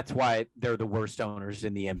 that's why they're the worst owners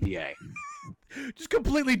in the NBA. Just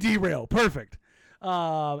completely derail. Perfect.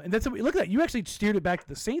 And that's look at that. You actually steered it back to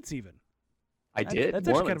the Saints even. I did. That's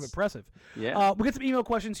actually kind of impressive. Yeah. We'll get some email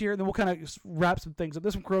questions here, and then we'll kind of wrap some things up.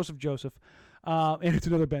 This one, Corrosive Joseph, and it's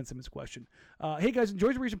another Ben Simmons question. Hey, guys,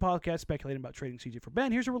 enjoyed the recent podcast speculating about trading CJ for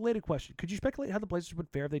Ben. Here's a related question. Could you speculate how the Blazers would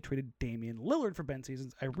fare if they traded Damian Lillard for Ben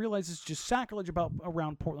Simmons? I realize it's just sacrilege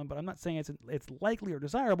around Portland, but I'm not saying it's likely or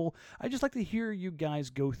desirable. I'd just like to hear you guys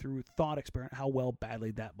go through thought experiment how well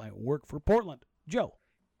badly that might work for Portland. Joe,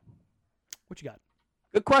 what you got?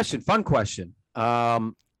 Good question. Fun question.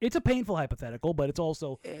 It's a painful hypothetical, but it's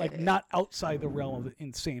also like not outside the realm of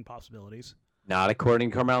insane possibilities. Not according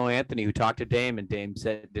to Carmelo Anthony, who talked to Dame, and Dame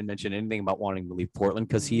didn't mention anything about wanting to leave Portland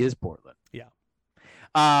because he is Portland. Yeah.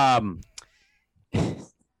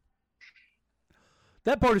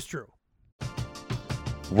 That part is true.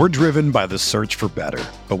 We're driven by the search for better.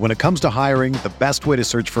 But when it comes to hiring, the best way to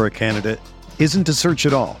search for a candidate isn't to search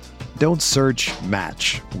at all. Don't search,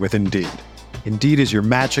 match with Indeed. Indeed is your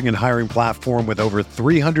matching and hiring platform with over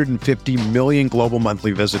 350 million global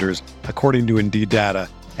monthly visitors, according to Indeed data,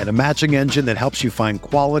 and a matching engine that helps you find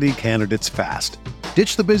quality candidates fast.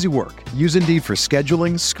 Ditch the busy work. Use Indeed for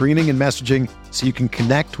scheduling, screening, and messaging so you can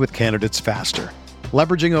connect with candidates faster.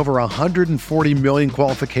 Leveraging over 140 million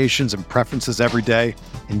qualifications and preferences every day,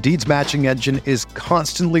 Indeed's matching engine is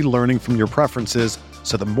constantly learning from your preferences,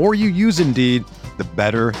 so the more you use Indeed, the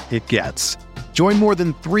better it gets. Join more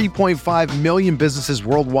than 3.5 million businesses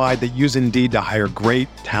worldwide that use Indeed to hire great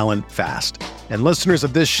talent fast. And listeners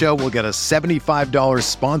of this show will get a $75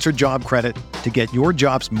 sponsored job credit to get your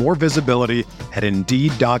jobs more visibility at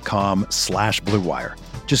Indeed.com/Blue Wire.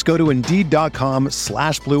 Just go to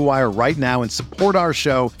Indeed.com/Blue Wire right now and support our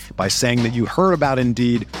show by saying that you heard about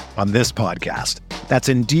Indeed on this podcast. That's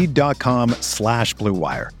Indeed.com/Blue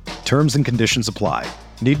Wire. Terms and conditions apply.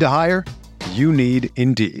 Need to hire? You need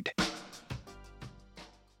Indeed.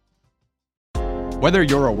 Whether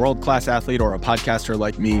you're a world-class athlete or a podcaster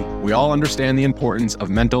like me, we all understand the importance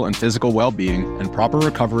of mental and physical well-being and proper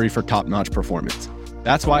recovery for top-notch performance.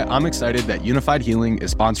 That's why I'm excited that Unified Healing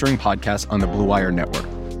is sponsoring podcasts on the Blue Wire Network.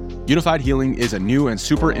 Unified Healing is a new and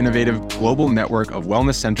super innovative global network of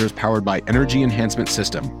wellness centers powered by Energy Enhancement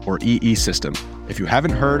System, or EE System. If you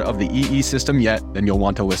haven't heard of the EE System yet, then you'll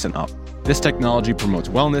want to listen up. This technology promotes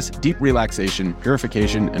wellness, deep relaxation,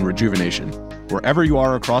 purification, and rejuvenation. Wherever you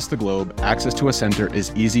are across the globe, access to a center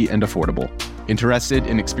is easy and affordable. Interested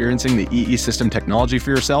in experiencing the EE System technology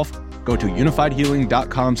for yourself? Go to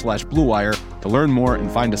unifiedhealing.com/Blue Wire to learn more and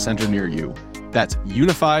find a center near you. That's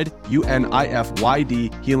unified,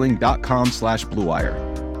 UNIFYD, healing.com/Blue Wire.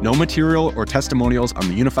 No material or testimonials on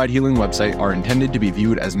the Unified Healing website are intended to be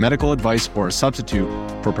viewed as medical advice or a substitute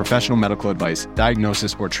for professional medical advice,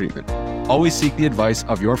 diagnosis, or treatment. Always seek the advice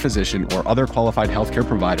of your physician or other qualified healthcare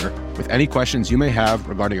provider with any questions you may have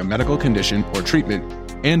regarding a medical condition or treatment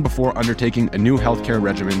and before undertaking a new healthcare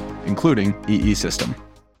regimen, including EE System.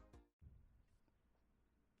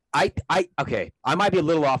 Okay, I might be a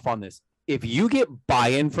little off on this. If you get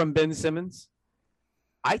buy-in from Ben Simmons,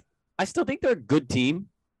 I still think they're a good team.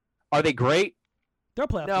 Are they great? They're a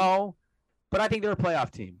playoff team. No, but I think they're a playoff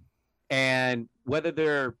team. And whether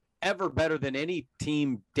they're ever better than any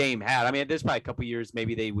team Dame had, I mean, there's probably a couple years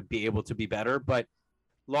maybe they would be able to be better, but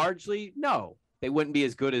largely, no. They wouldn't be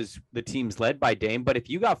as good as the teams led by Dame. But if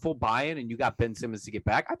you got full buy-in and you got Ben Simmons to get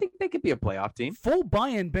back, I think they could be a playoff team. Full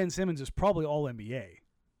buy-in Ben Simmons is probably all NBA,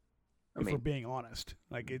 if we're being honest.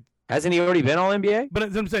 Hasn't he already been all NBA?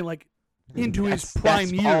 But I'm saying, into his prime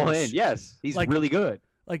years. All in. Yes, he's really good.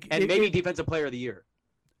 Maybe defensive player of the year.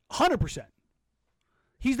 100%.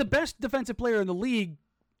 He's the best defensive player in the league,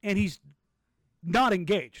 and he's not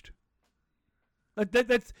engaged.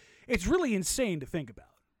 It's really insane to think about.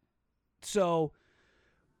 So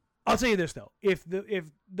I'll tell you this, though. If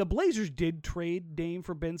the Blazers did trade Dame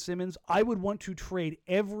for Ben Simmons, I would want to trade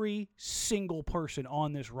every single person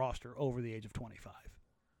on this roster over the age of 25.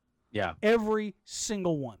 Yeah. Every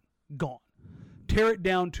single one. Gone. Tear it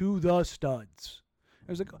down to the studs.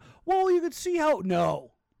 I was like, well, you could see how...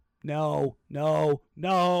 No.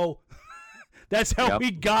 That's how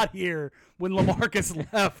we got here when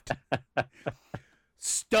LaMarcus left.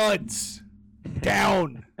 Studs.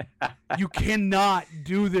 Down. You cannot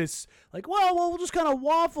do this. We'll just kind of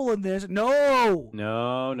waffle in this. No.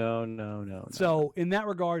 So, in that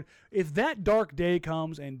regard, if that dark day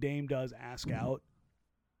comes and Dame does ask out,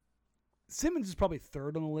 Simmons is probably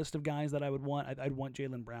third on the list of guys that I would want. I'd want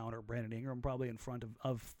Jaylen Brown or Brandon Ingram probably in front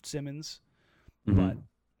of Simmons. Mm-hmm. But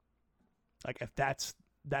like if that's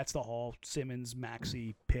the Hall, Simmons,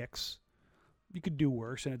 Maxey picks, you could do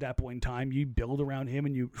worse. And at that point in time, you build around him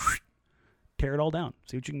and you tear it all down.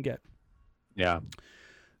 See what you can get. Yeah.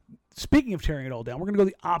 Speaking of tearing it all down, we're going to go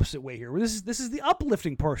the opposite way here. This is the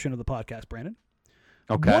uplifting portion of the podcast, Brandon.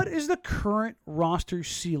 Okay. What is the current roster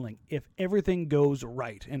ceiling if everything goes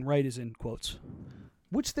right? And right is in quotes.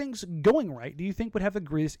 Which things going right do you think would have the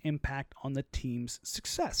greatest impact on the team's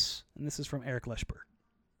success? And this is from Eric Leschper.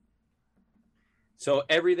 So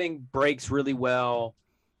everything breaks really well.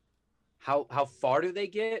 How far do they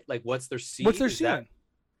get? Like, what's their seed? What's their ceiling?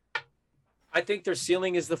 I think their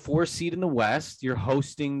ceiling is the 4 seed in the West. You're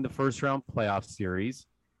hosting the first round playoff series.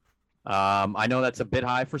 I know that's a bit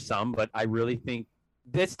high for some, but I really think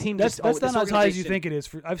this team. That's not as high as you think it is.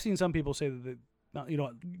 I've seen some people say that. No, you know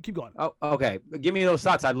what? Keep going. Oh, okay. Give me those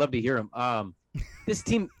thoughts. I'd love to hear them. This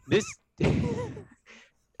team,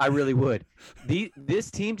 I really would.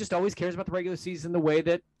 This team just always cares about the regular season the way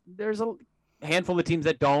that there's a handful of teams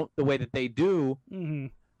that don't the way that they do. Mm-hmm.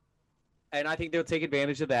 And I think they'll take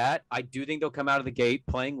advantage of that. I do think they'll come out of the gate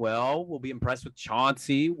playing well. We'll be impressed with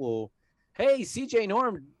Chauncey. Hey, CJ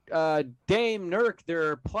Norm, Dame, Nurk,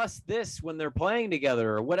 they're plus this when they're playing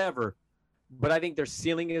together or whatever. But I think their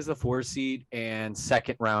ceiling is the 4 seed and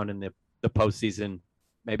second round in the postseason,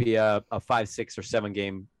 maybe a 5, 6, or 7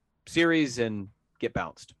 game series and get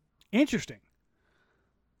bounced. Interesting.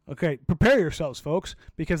 Okay, prepare yourselves, folks,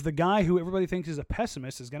 because the guy who everybody thinks is a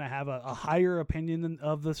pessimist is going to have a higher opinion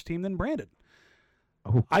of this team than Brandon.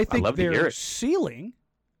 Oh, I think love to hear their it. ceiling,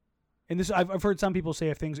 and this I've heard some people say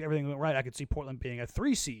if everything went right, I could see Portland being a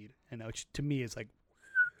 3 seed, and which to me is like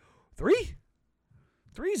 3.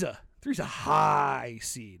 Three's a high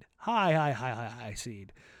seed, high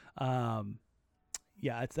seed.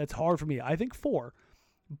 Yeah, that's hard for me. I think 4,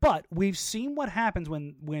 but we've seen what happens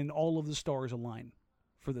when all of the stars align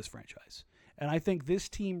for this franchise. And I think this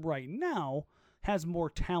team right now has more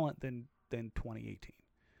talent than 2018.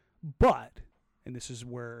 But, and this is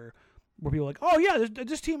where people are like, oh yeah,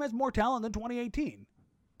 this team has more talent than 2018.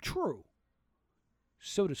 True.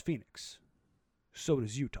 So does Phoenix. So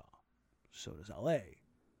does Utah. So does LA.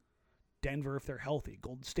 Denver if they're healthy.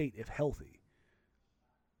 Golden State if healthy.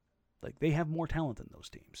 Like, they have more talent than those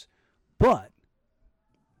teams. But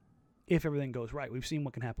if everything goes right, we've seen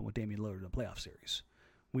what can happen with Damian Lillard in a playoff series.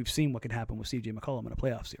 We've seen what can happen with C.J. McCollum in a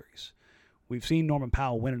playoff series. We've seen Norman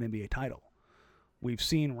Powell win an NBA title. We've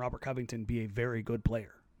seen Robert Covington be a very good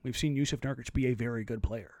player. We've seen Yusuf Nurkic be a very good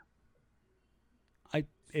player.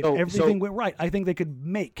 If everything went right, I think they could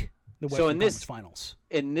make the Western Conference Finals.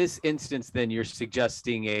 In this instance, then you're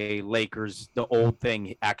suggesting a Lakers, the old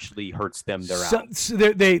thing actually hurts them. They're out. So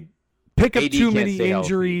they pick up AD too can't many stay healthy.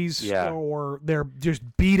 injuries, Yeah. or they're just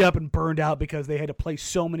beat up and burned out because they had to play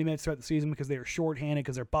so many minutes throughout the season because they were shorthanded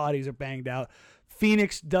because their bodies are banged out.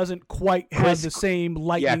 Phoenix doesn't quite have the same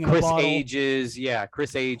lightning in a bottle.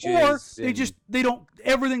 Chris ages. Or they don't,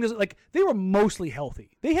 everything doesn't, like, they were mostly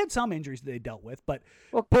healthy. They had some injuries that they dealt with, but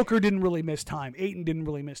Booker didn't really miss time. Ayton didn't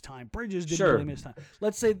really miss time. Bridges didn't really miss time.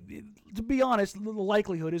 Let's say, to be honest, the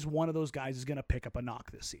likelihood is one of those guys is going to pick up a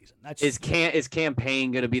knock this season. Is Cam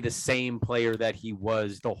Payne going to be the same player that he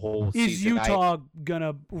was the whole season? Is Utah going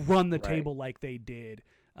to run the table like they did?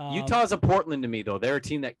 Utah's a Portland to me, though. They're a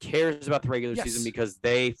team that cares about the regular season because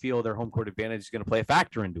they feel their home court advantage is going to play a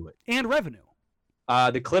factor into it. And revenue.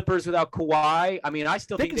 The Clippers without Kawhi, I mean, I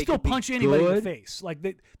still think they can still punch anybody in the good. face. Like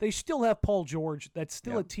they still have Paul George. That's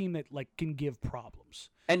still a team that like can give problems.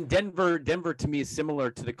 And Denver to me is similar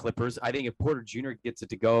to the Clippers. I think if Porter Jr. gets it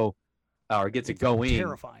to go or gets it going,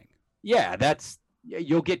 terrifying. Yeah,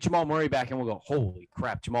 you'll get Jamal Murray back, and we'll go, holy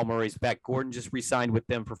crap, Jamal Murray's back. Gordon just re-signed with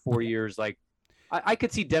them for 4 years. Like, I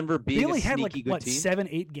could see Denver being a sneaky good team.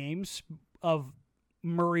 7-8 games of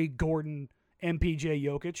Murray, Gordon, MPJ,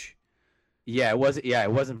 Jokic. Yeah, it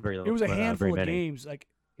wasn't very long. It was a handful of games. Like,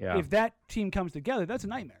 if that team comes together, that's a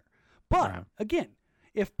nightmare. But again,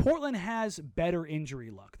 if Portland has better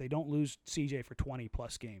injury luck, they don't lose CJ for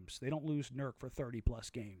 20+ games. They don't lose Nurk for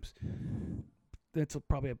 30+ games. That's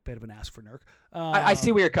probably a bit of an ask for Nurk. I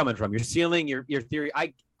see where you're coming from. Your ceiling, your theory.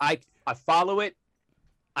 I follow it.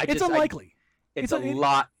 It's unlikely. It's a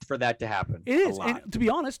lot for that to happen. It is. And to be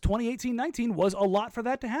honest, 2018-19 was a lot for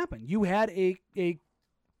that to happen. You had a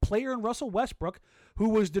player in Russell Westbrook who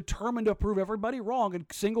was determined to prove everybody wrong and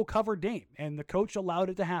single cover Dame, and the coach allowed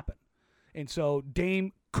it to happen. And so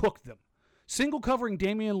Dame cooked them. Single covering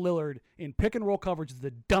Damian Lillard in pick and roll coverage is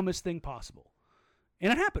the dumbest thing possible.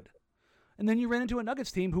 And it happened. And then you ran into a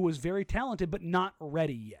Nuggets team who was very talented but not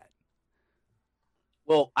ready yet.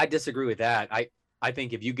 Well, I disagree with that. I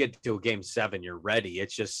think if you get to a game 7, you're ready.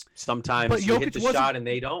 It's just sometimes But you Jokic hit the wasn't- shot and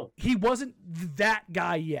they don't. He wasn't that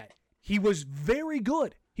guy yet. He was very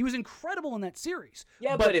good. He was incredible in that series.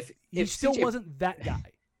 Yeah, but if he still CJ wasn't that guy.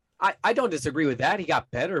 I don't disagree with that. He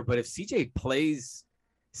got better, but if CJ plays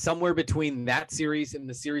somewhere between that series and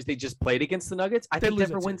the series they just played against the Nuggets, I They think lose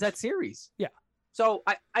Denver that wins that series. Yeah. So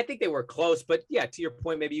I think they were close, but yeah, to your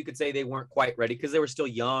point, maybe you could say they weren't quite ready because they were still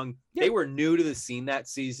young. Yeah. They were new to the scene that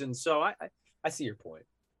season. So I see your point.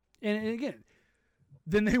 And again,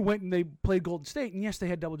 then they went and they played Golden State, and yes, they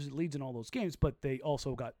had double-digit leads in all those games, but they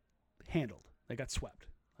also got handled. They got swept.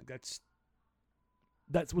 Like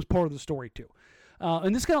that was part of the story too.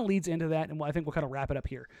 And this kind of leads into that, and I think we'll kind of wrap it up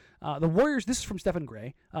here. The Warriors, this is from Stephen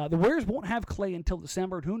Gray. The Warriors won't have Clay until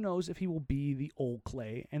December, and who knows if he will be the old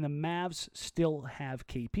Clay. And the Mavs still have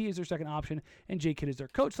KP as their second option, and J. Kidd is their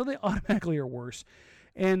coach, so they automatically are worse.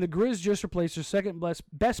 And the Grizz just replaced their second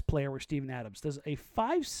best player with Steven Adams. Does a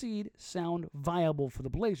 5 seed sound viable for the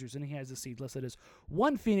Blazers? And he has the seed listed as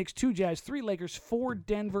 1 Phoenix, 2 Jazz, 3 Lakers, 4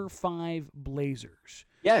 Denver, 5 Blazers.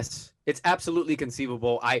 Yes, it's absolutely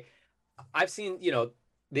conceivable. I've seen,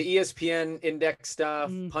 the ESPN index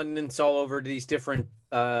stuff, pundits all over these different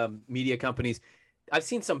media companies. I've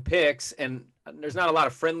seen some picks, and there's not a lot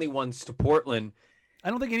of friendly ones to Portland. I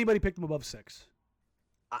don't think anybody picked them above 6.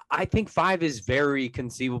 I think 5 is very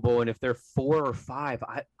conceivable, and if they're 4 or 5,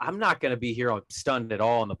 I'm not going to be here stunned at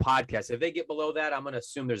all on the podcast. If they get below that, I'm going to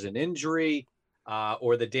assume there's an injury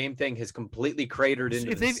or the Dame thing has completely cratered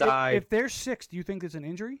into the side. If they're 6, do you think there's an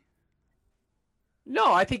injury?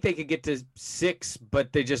 No, I think they could get to 6,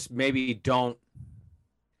 but they just maybe don't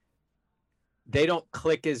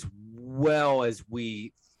click as well as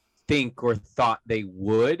we think or thought they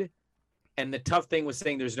would. And the tough thing with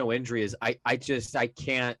saying there's no injury is I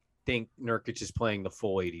can't think Nurkic is playing the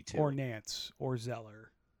full 82. Or Nance or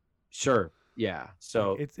Zeller. Sure. Yeah.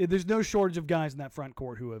 So there's no shortage of guys in that front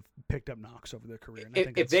court who have picked up knocks over their career.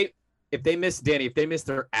 And if they miss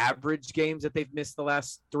their average games that they've missed the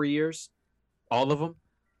last 3 years, all of them,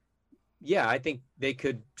 yeah, I think they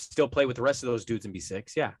could still play with the rest of those dudes and be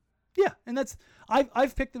 6. Yeah. Yeah, and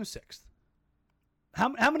I've picked them 6th.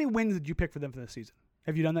 How many wins did you pick for them for this season?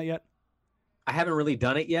 Have you done that yet? I haven't really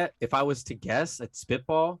done it yet. If I was to guess at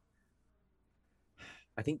spitball,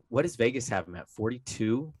 I think, what does Vegas have them at?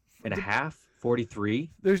 42 and a half,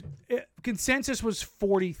 43? Consensus was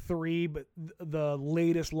 43, but the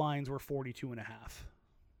latest lines were 42 and a half.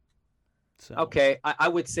 So. Okay, I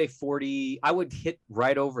would say 40. I would hit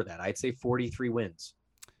right over that. I'd say 43 wins.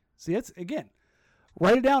 See, that's, again,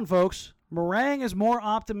 write it down, folks. Meringue is more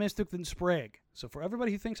optimistic than Sprague. So for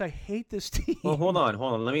everybody who thinks I hate this team. Well, hold on.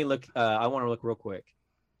 Let me look. I want to look real quick.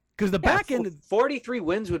 Because the back end. 43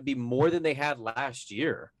 wins would be more than they had last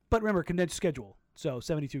year. But remember, condensed schedule. So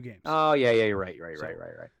 72 games. Oh, yeah, you're right. Right.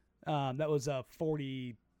 That was a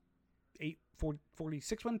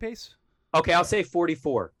 46 win pace. Okay, I'll say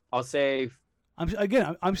 44. I'll say.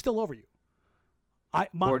 I'm still over you.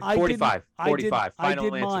 45.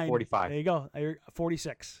 Final answer, mine. 45. There you go.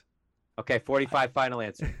 46. Okay, 45 final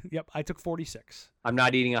answer. Yep, I took 46. I'm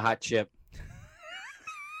not eating a hot chip.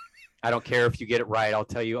 I don't care if you get it right. I'll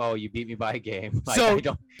tell you, oh, you beat me by a game.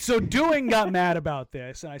 So Doing got mad about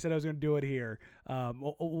this, and I said I was going to do it here.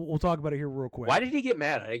 We'll talk about it here real quick. Why did he get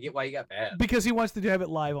mad? I didn't get why he got mad. Because he wants to have it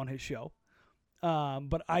live on his show.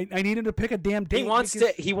 But I need him to pick a damn date.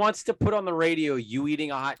 He wants to put on the radio you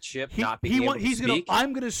eating a hot chip, not being able to speak.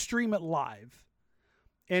 I'm going to stream it live,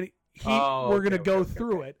 and we're going to go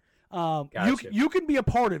through it. Gotcha. You can be a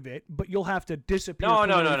part of it, but you'll have to disappear. No,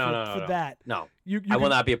 for that. No, I will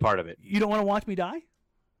not be a part of it. You don't want to watch me die?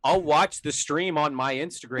 I'll watch the stream on my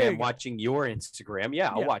Instagram, watching your Instagram. Yeah,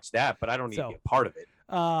 I'll watch that, but I don't need to be a part of it.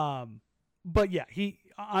 But yeah,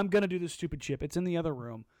 I'm gonna do this stupid chip. It's in the other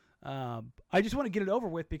room. I just want to get it over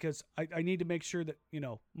with because I need to make sure that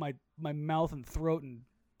my mouth and throat and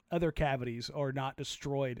other cavities are not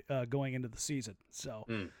destroyed going into the season. So.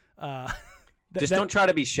 Don't try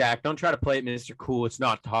to be Shaq. Don't try to play it Mr. Cool. It's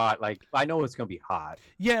not hot. Like, I know it's going to be hot.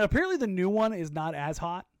 Yeah, apparently the new one is not as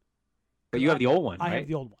hot. But you have the old one, I right? have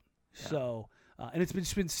the old one. Yeah. So, and it's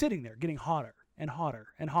been sitting there getting hotter and hotter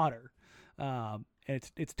and hotter. And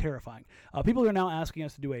it's terrifying. People are now asking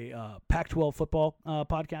us to do a Pac-12 football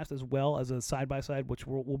podcast as well as a side-by-side, which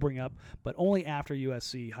we'll bring up, but only after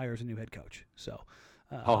USC hires a new head coach. So.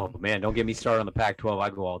 Oh man, don't get me started on the Pac-12. I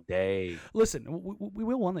go all day. Listen, we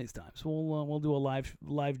will one of these times. We'll do a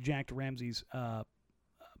live Jacked Ramsey's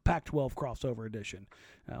Pac-12 crossover edition.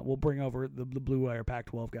 We'll bring over the Blue Wire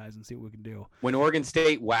Pac-12 guys and see what we can do. When Oregon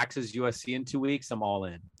State waxes USC in 2 weeks, I'm all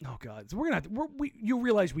in. Oh God, so we're gonna have to, you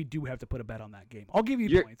realize we do have to put a bet on that game. I'll give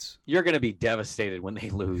you points. You're gonna be devastated when they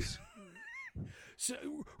lose. So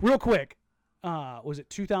real quick, was it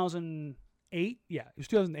 2008? Yeah, it was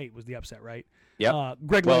 2008 was the upset, right? Yep.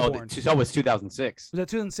 Greg Laybourne. So was 2006. Was that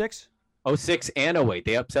 2006? 06 and 08.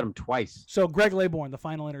 They upset him twice. So Greg Laybourne, the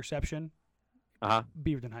final interception. Uh-huh.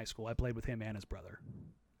 Beaverton High School. I played with him and his brother.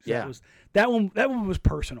 So yeah. That one was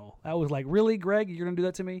personal. I was like, really, Greg? You're gonna do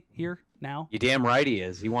that to me here now? You damn right he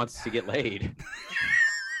is. He wants to get laid.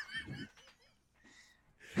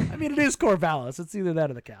 I mean, it is Corvallis. It's either that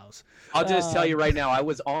or the cows. I'll just tell you right now, I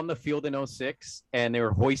was on the field in 06, and they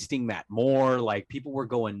were hoisting Matt Moore. Like, people were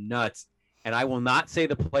going nuts. And I will not say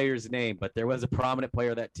the player's name, but there was a prominent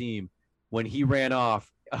player of that team. When he ran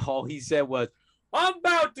off, all he said was, I'm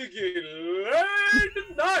about to get laid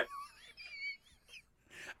tonight.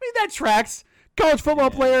 I mean, that tracks. College football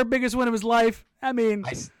player, biggest win of his life. I mean,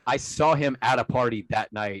 I saw him at a party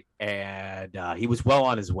that night, and he was well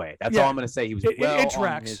on his way. That's all I'm going to say. He was well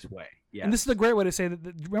on his way. Yes. And this is a great way to say that.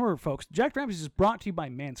 Remember, folks, Jack Ramsey's is brought to you by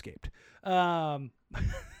Manscaped.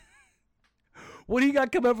 What do you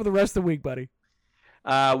got coming up for the rest of the week, buddy?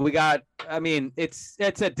 We got. I mean, it's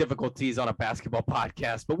a difficulties on a basketball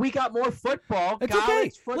podcast, but we got more football. It's okay.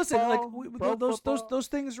 Football, listen, like those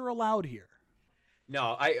things are allowed here.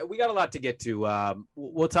 No, we got a lot to get to.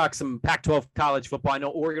 We'll talk some Pac-12 college football. I know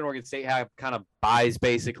Oregon State have kind of buys,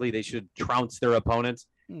 basically. They should trounce their opponents.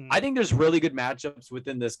 I think there's really good matchups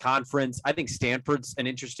within this conference. I think Stanford's an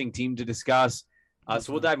interesting team to discuss.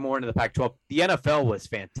 So we'll dive more into the Pac-12. The NFL was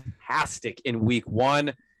fantastic in week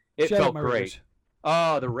 1. It felt great. Raiders.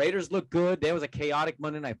 Oh, the Raiders look good. There was a chaotic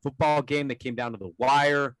Monday Night Football game that came down to the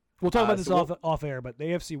wire. We'll talk about this off air, but the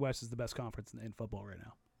AFC West is the best conference in football right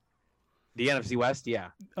now. The NFC West,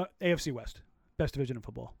 yeah. AFC West, best division in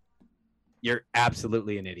football. You're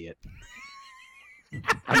absolutely an idiot.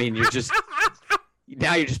 I mean, you're just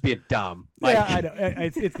being dumb. Yeah, I know.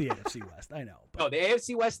 It's the AFC West. I know. No, the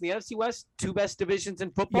AFC West and the NFC West, 2 best divisions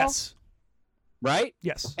in football. Yes. Right?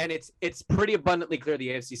 Yes. And it's pretty abundantly clear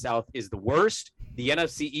the AFC South is the worst. The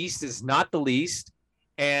NFC East is not the least.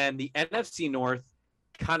 And the NFC North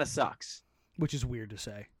kind of sucks. Which is weird to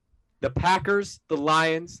say. The Packers, the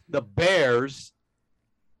Lions, the Bears,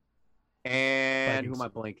 and Vikings. Who am I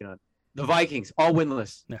blanking on? The Vikings, all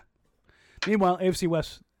winless. Yeah. Meanwhile, NFC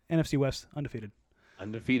West, undefeated.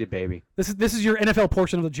 Undefeated, baby. This is your NFL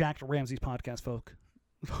portion of the Jack Ramsey's podcast, folk.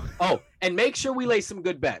 Oh, and make sure we lay some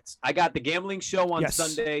good bets. I got the gambling show on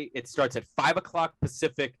Sunday. It starts at 5 o'clock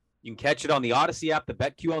Pacific. You can catch it on the Odyssey app, the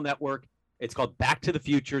BetQL network. It's called Back to the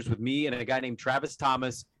Futures with me and a guy named Travis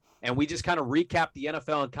Thomas. And we just kind of recap the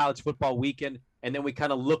NFL and college football weekend, and then we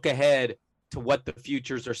kind of look ahead to what the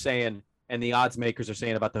futures are saying and the odds makers are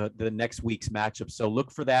saying about the next week's matchup. So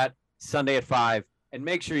look for that Sunday at 5, and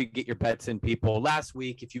make sure you get your bets in, people. Last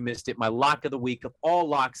week, if you missed it, my lock of the week of all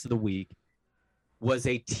locks of the week was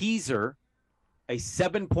a teaser, a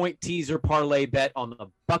 7-point teaser parlay bet on the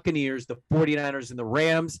Buccaneers, the 49ers, and the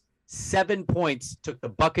Rams. 7 points took the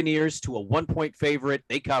Buccaneers to a 1-point favorite.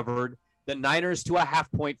 They covered. The Niners to a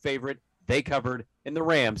half-point favorite, they covered. And the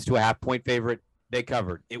Rams to a half-point favorite, they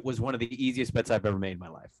covered. It was one of the easiest bets I've ever made in my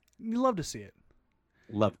life. You love to see it.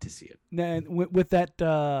 Love to see it. And with that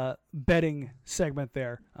betting segment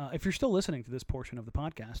there, if you're still listening to this portion of the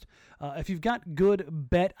podcast, if you've got good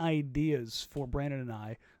bet ideas for Brandon and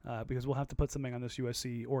I, because we'll have to put something on this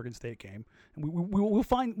USC-Oregon State game, and we will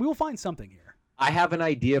find something here. I have an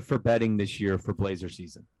idea for betting this year for Blazer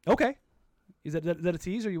season. Okay. Is that a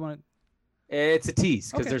tease, or you want to? It's a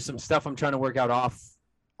tease because there's some stuff I'm trying to work out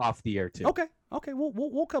off the air too. Okay.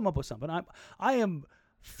 We'll come up with something. I am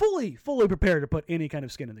fully prepared to put any kind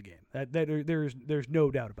of skin in the game. There's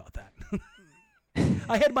no doubt about that.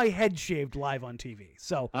 I had my head shaved live on TV,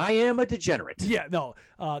 so I am a degenerate. Yeah, no,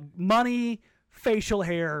 money, facial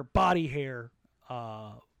hair, body hair,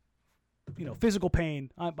 physical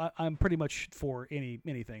pain. I'm pretty much for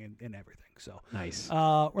anything and everything. So nice.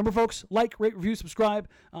 Remember, folks, like, rate, review, subscribe.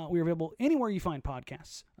 We are available anywhere you find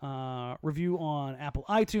podcasts. Review on Apple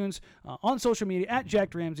iTunes, on social media at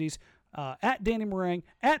Jack Ramsey's, at Danny Meringue,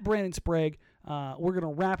 at Brandon Sprague. We're going to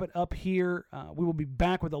wrap it up here. We will be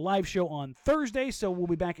back with a live show on Thursday, so we'll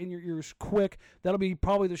be back in your ears quick. That'll be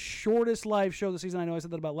probably the shortest live show of the season. I know I said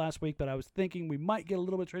that about last week, but I was thinking we might get a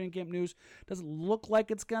little bit of training camp news. Doesn't look like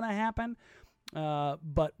it's going to happen,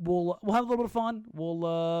 but we'll have a little bit of fun.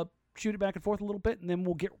 We'll shoot it back and forth a little bit, and then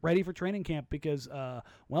we'll get ready for training camp because,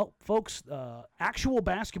 well, folks, actual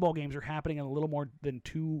basketball games are happening in a little more than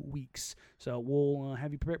 2 weeks. So we'll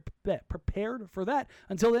have you prepared for that.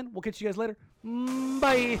 Until then, we'll catch you guys later.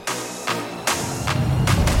 Bye.